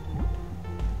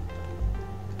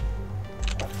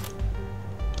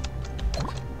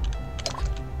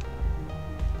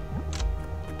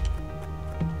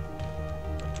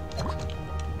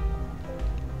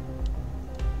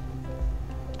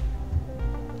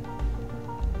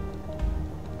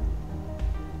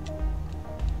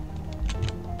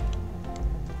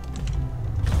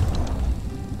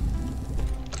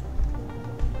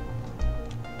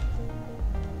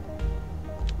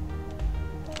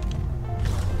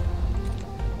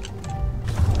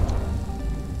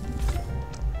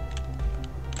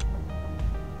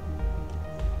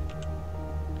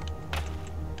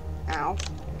 Ow.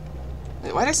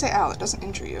 Wait, why did I say ow? It doesn't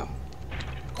injure you.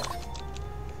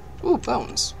 Ooh,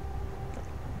 bones.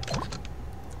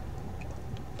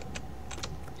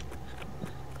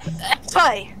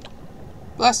 Hi.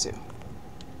 Bless you.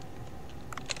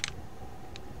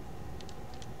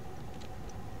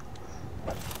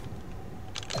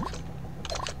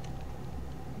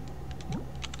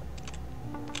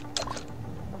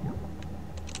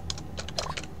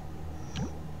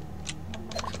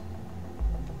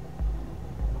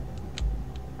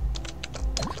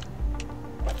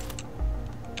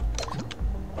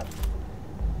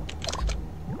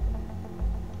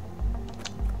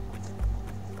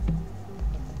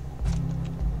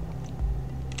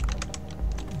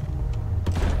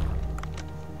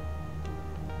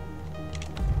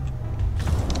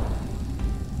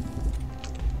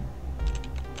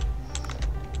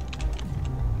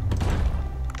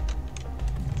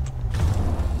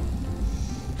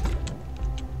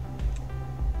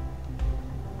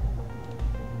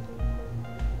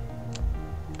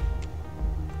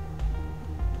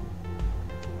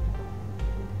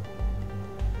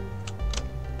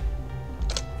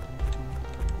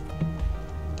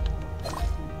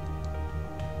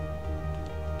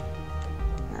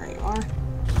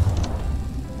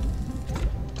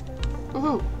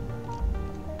 Woohoo!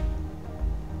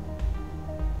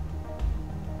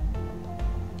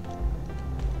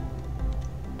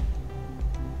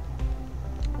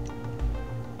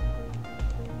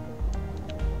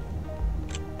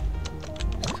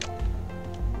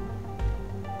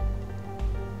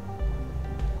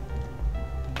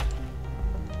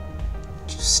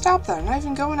 Just stop that, I'm not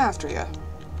even going after you.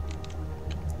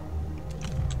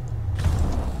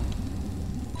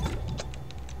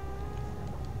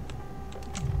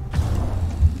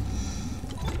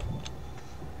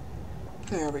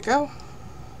 There we go.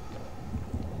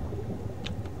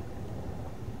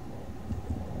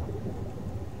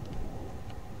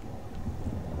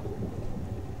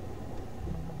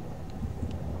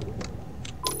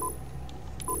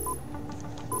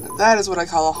 That is what I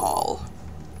call a haul.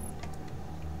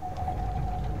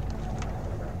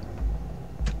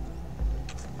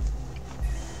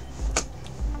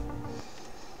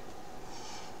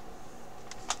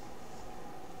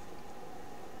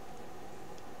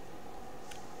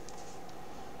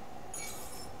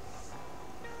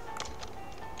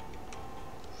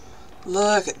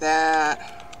 Look at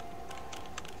that.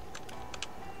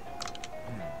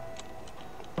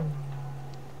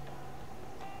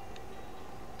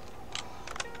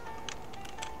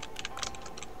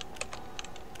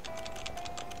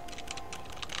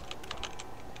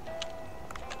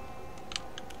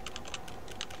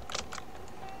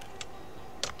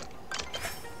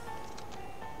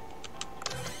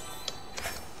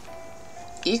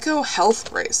 Eco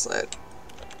Health Bracelet.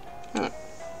 Hmm.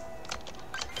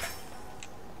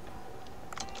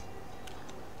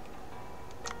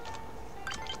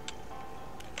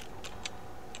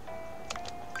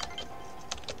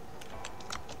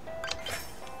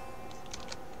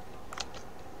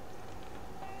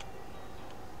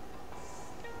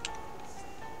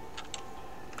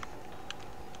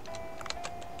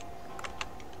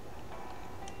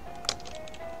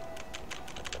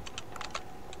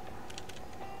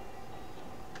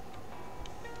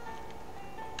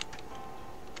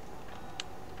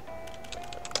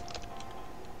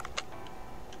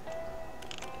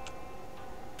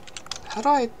 How do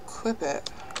I equip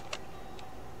it?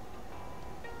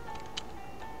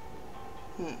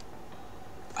 I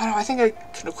don't know, I think I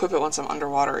can equip it once I'm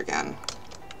underwater again.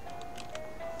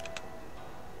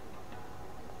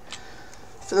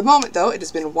 For the moment, though, it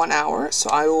has been 1 hour, so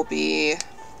I will be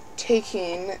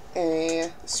taking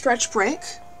a stretch break.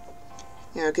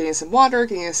 You know, getting some water,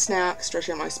 getting a snack,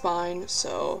 stretching my spine,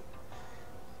 so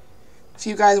if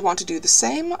you guys want to do the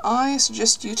same, I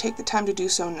suggest you take the time to do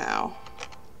so now.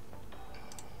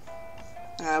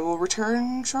 And I will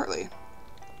return shortly.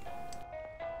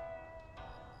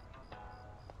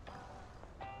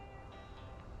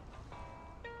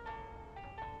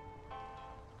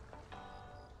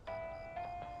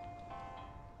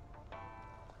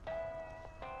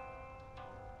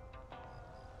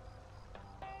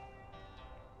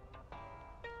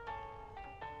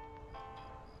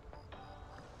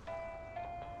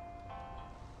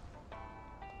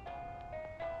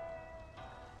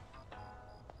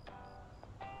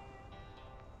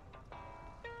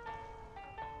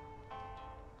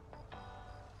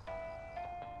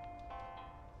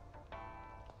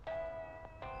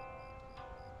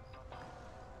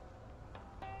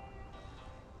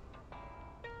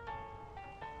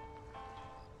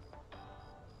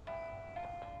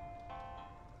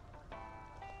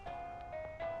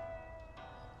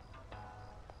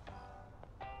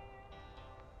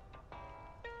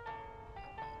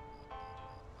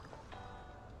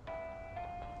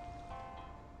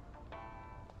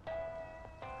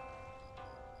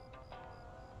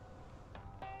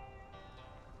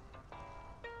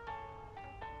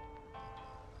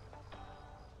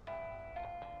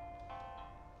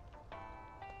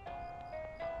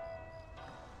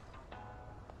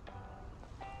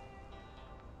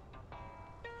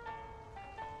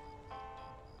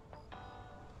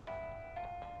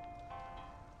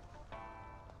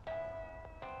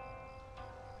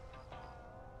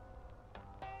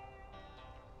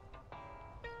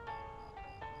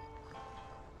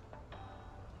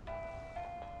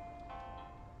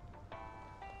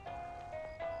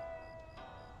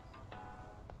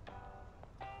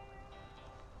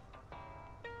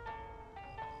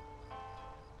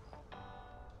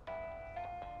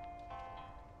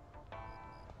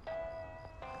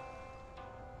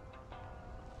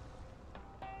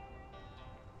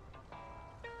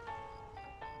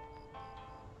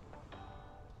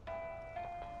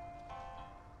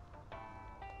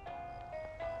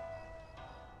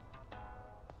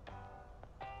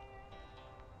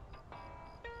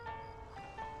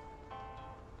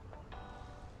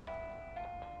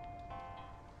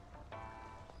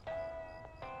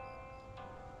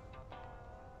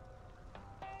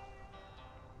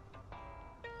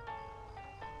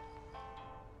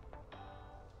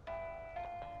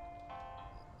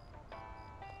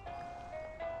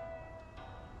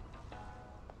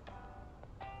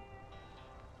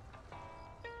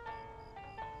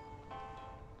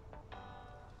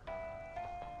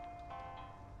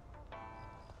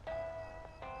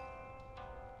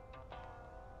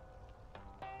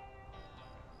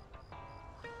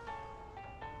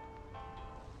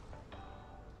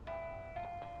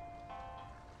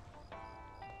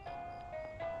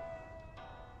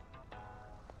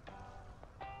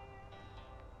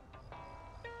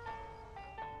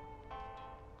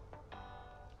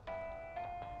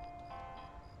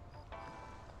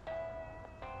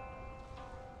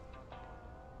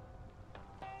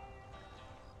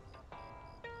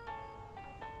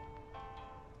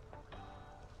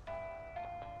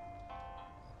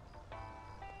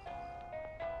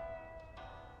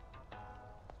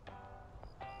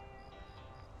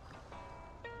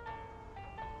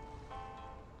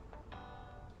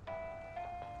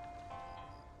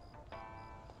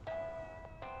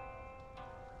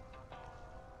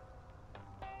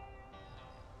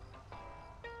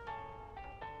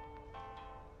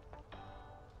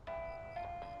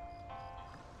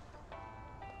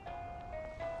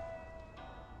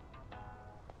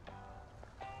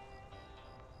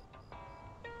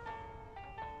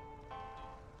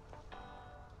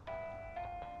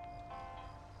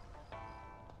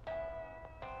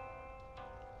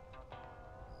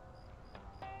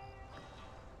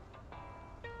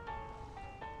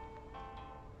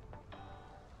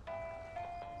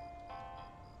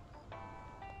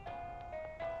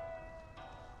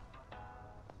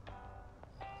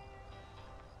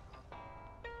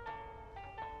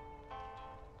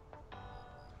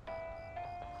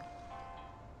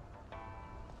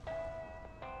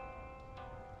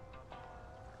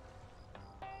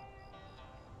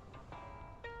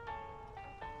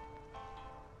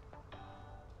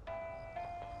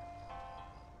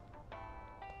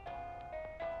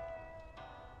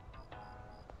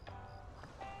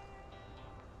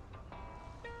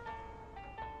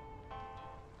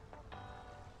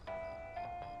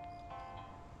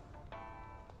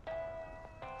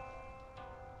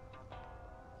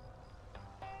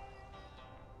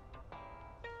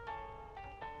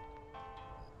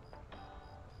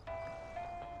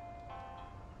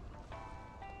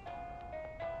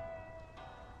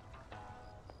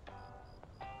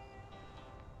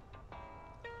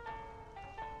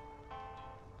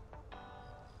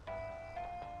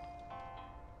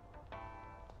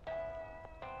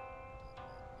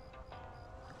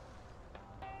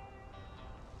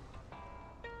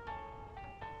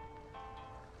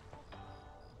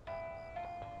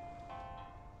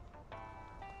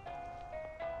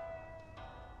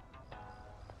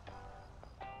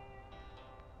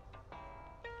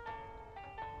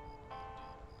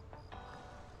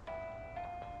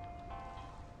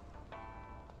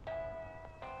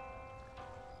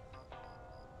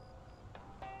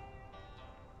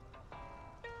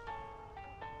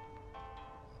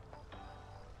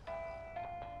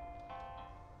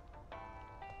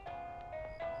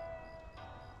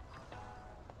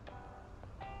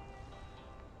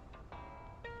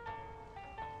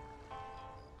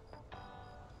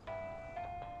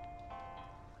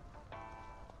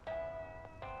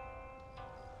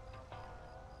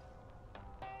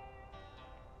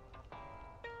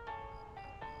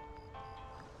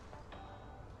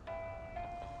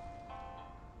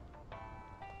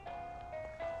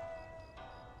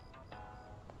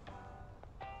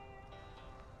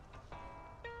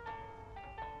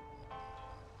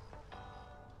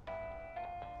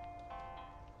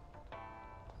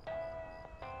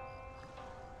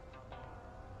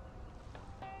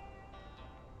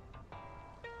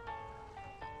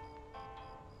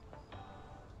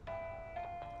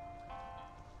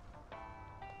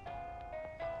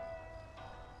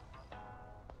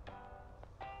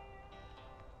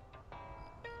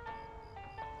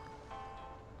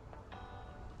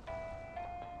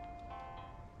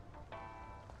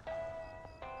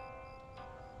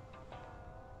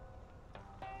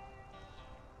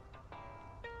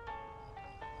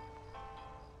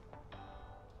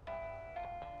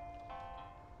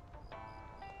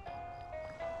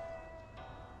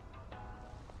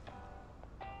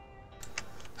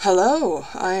 Hello,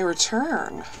 I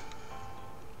return.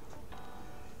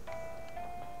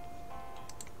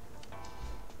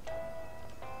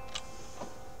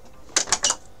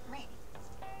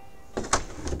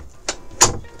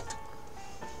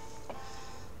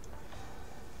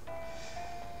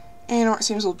 Aenor, it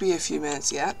seems will be a few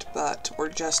minutes yet, but we're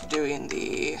just doing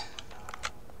the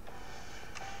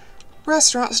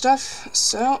restaurant stuff,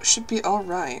 so it should be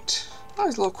alright. Oh,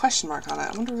 there's a little question mark on it.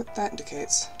 I wonder what that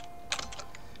indicates.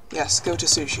 Yes, go to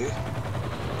sushi.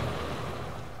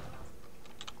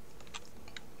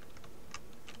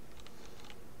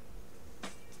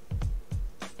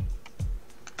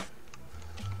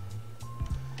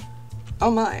 Oh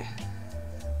my.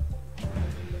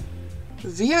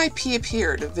 VIP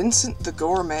appeared, Vincent the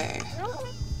Gourmet.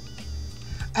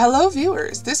 Hello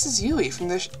viewers, this is Yui from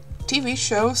the TV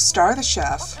show Star the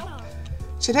Chef.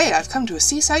 Today I've come to a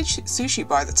seaside sushi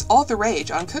bar that's all the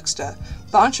rage on Cooksta,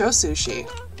 Bancho Sushi.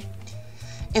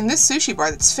 In this sushi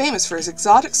bar that's famous for its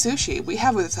exotic sushi, we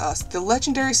have with us the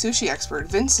legendary sushi expert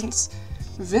Vincent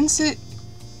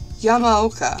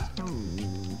Yamaoka.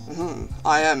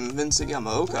 I am Vincent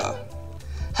Yamaoka.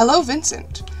 Hello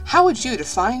Vincent, how would you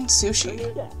define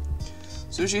sushi?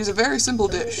 Sushi is a very simple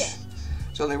dish.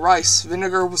 It's only rice,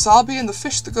 vinegar, wasabi, and the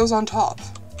fish that goes on top.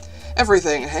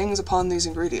 Everything hangs upon these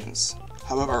ingredients.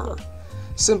 However,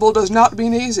 simple does not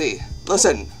mean easy.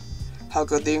 Listen, how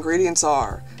good the ingredients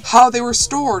are, how they were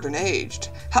stored and aged,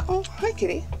 oh, hi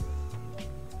kitty.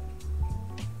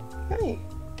 Hi.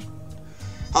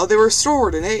 How they were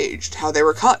stored and aged, how they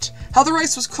were cut, how the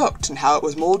rice was cooked, and how it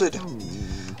was molded.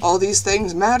 All these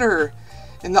things matter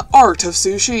in the art of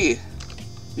sushi.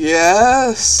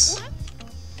 Yes.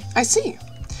 I see.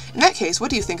 In that case, what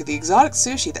do you think of the exotic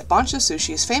sushi that Bancho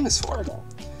Sushi is famous for?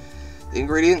 The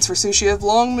ingredients for sushi have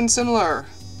long been similar.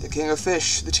 The king of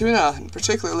fish, the tuna, and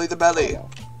particularly the belly.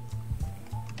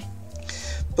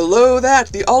 Below that,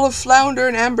 the olive flounder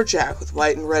and amberjack with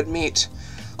white and red meat.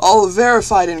 All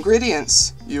verified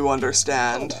ingredients, you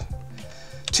understand.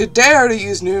 To dare to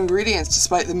use new ingredients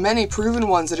despite the many proven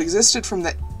ones that existed from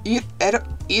the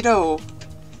Edo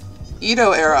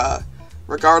era.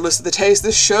 Regardless of the taste,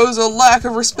 this shows a lack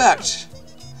of respect.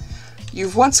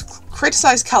 You've once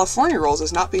criticized California rolls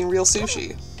as not being real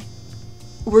sushi.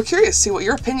 We're curious to see what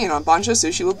your opinion on Bancho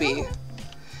Sushi will be.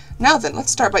 Now then,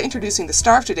 let's start by introducing the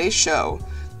star of today's show.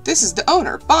 This is the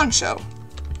owner, Bancho.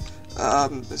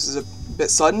 This is a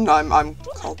bit sudden. I'm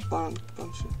called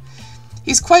Bancho.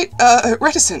 He's quite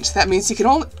reticent. That means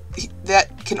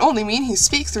that can only mean he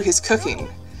speaks through his cooking.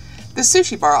 This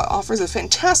sushi bar offers a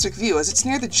fantastic view as it's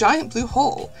near the giant blue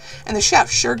hole, and the chef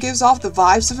sure gives off the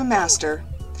vibes of a master.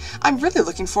 I'm really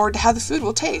looking forward to how the food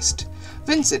will taste.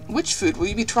 Vincent, which food will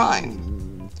you be trying?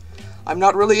 I'm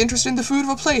not really interested in the food of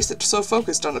a place that's so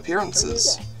focused on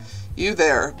appearances. You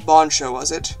there, Bancho,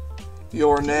 was it?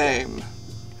 Your name.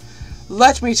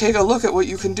 Let me take a look at what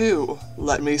you can do.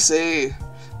 Let me see.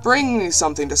 Bring me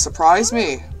something to surprise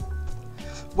me.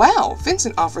 Wow,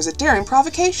 Vincent offers a daring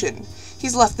provocation.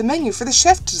 He's left the menu for the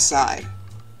chef to decide.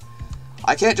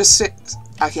 I can't just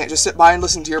sit by and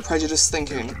listen to your prejudiced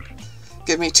thinking.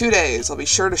 Give me 2 days, I'll be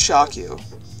sure to shock you.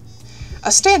 A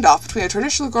standoff between a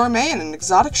traditional gourmet and an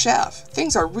exotic chef.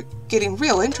 Things are getting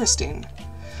real interesting.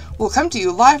 We'll come to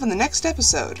you live on the next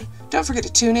episode. Don't forget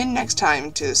to tune in next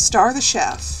time to Star the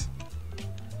Chef.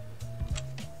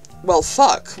 Well,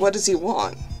 fuck, what does he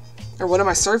want? Or what am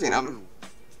I serving him?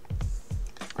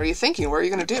 What are you thinking? What are you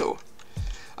gonna do?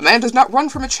 A man does not run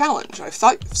from a challenge. I've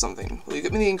thought of something. Will you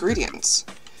get me the ingredients?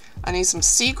 I need some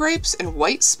sea grapes and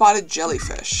white spotted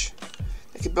jellyfish.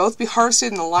 They could both be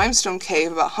harvested in a limestone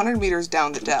cave about 100 meters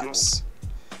down the depths.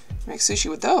 Make sushi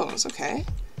with those, okay.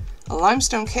 A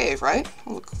limestone cave, right?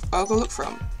 I'll go look for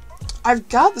them. I've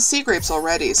got the sea grapes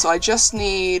already, so I just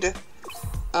need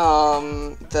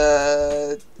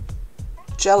the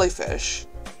jellyfish.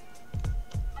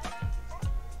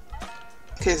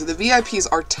 Okay, so the VIPs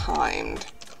are timed.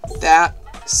 That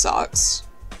sucks.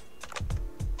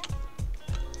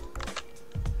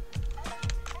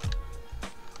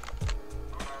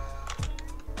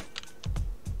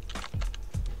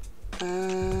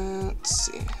 Let's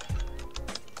see.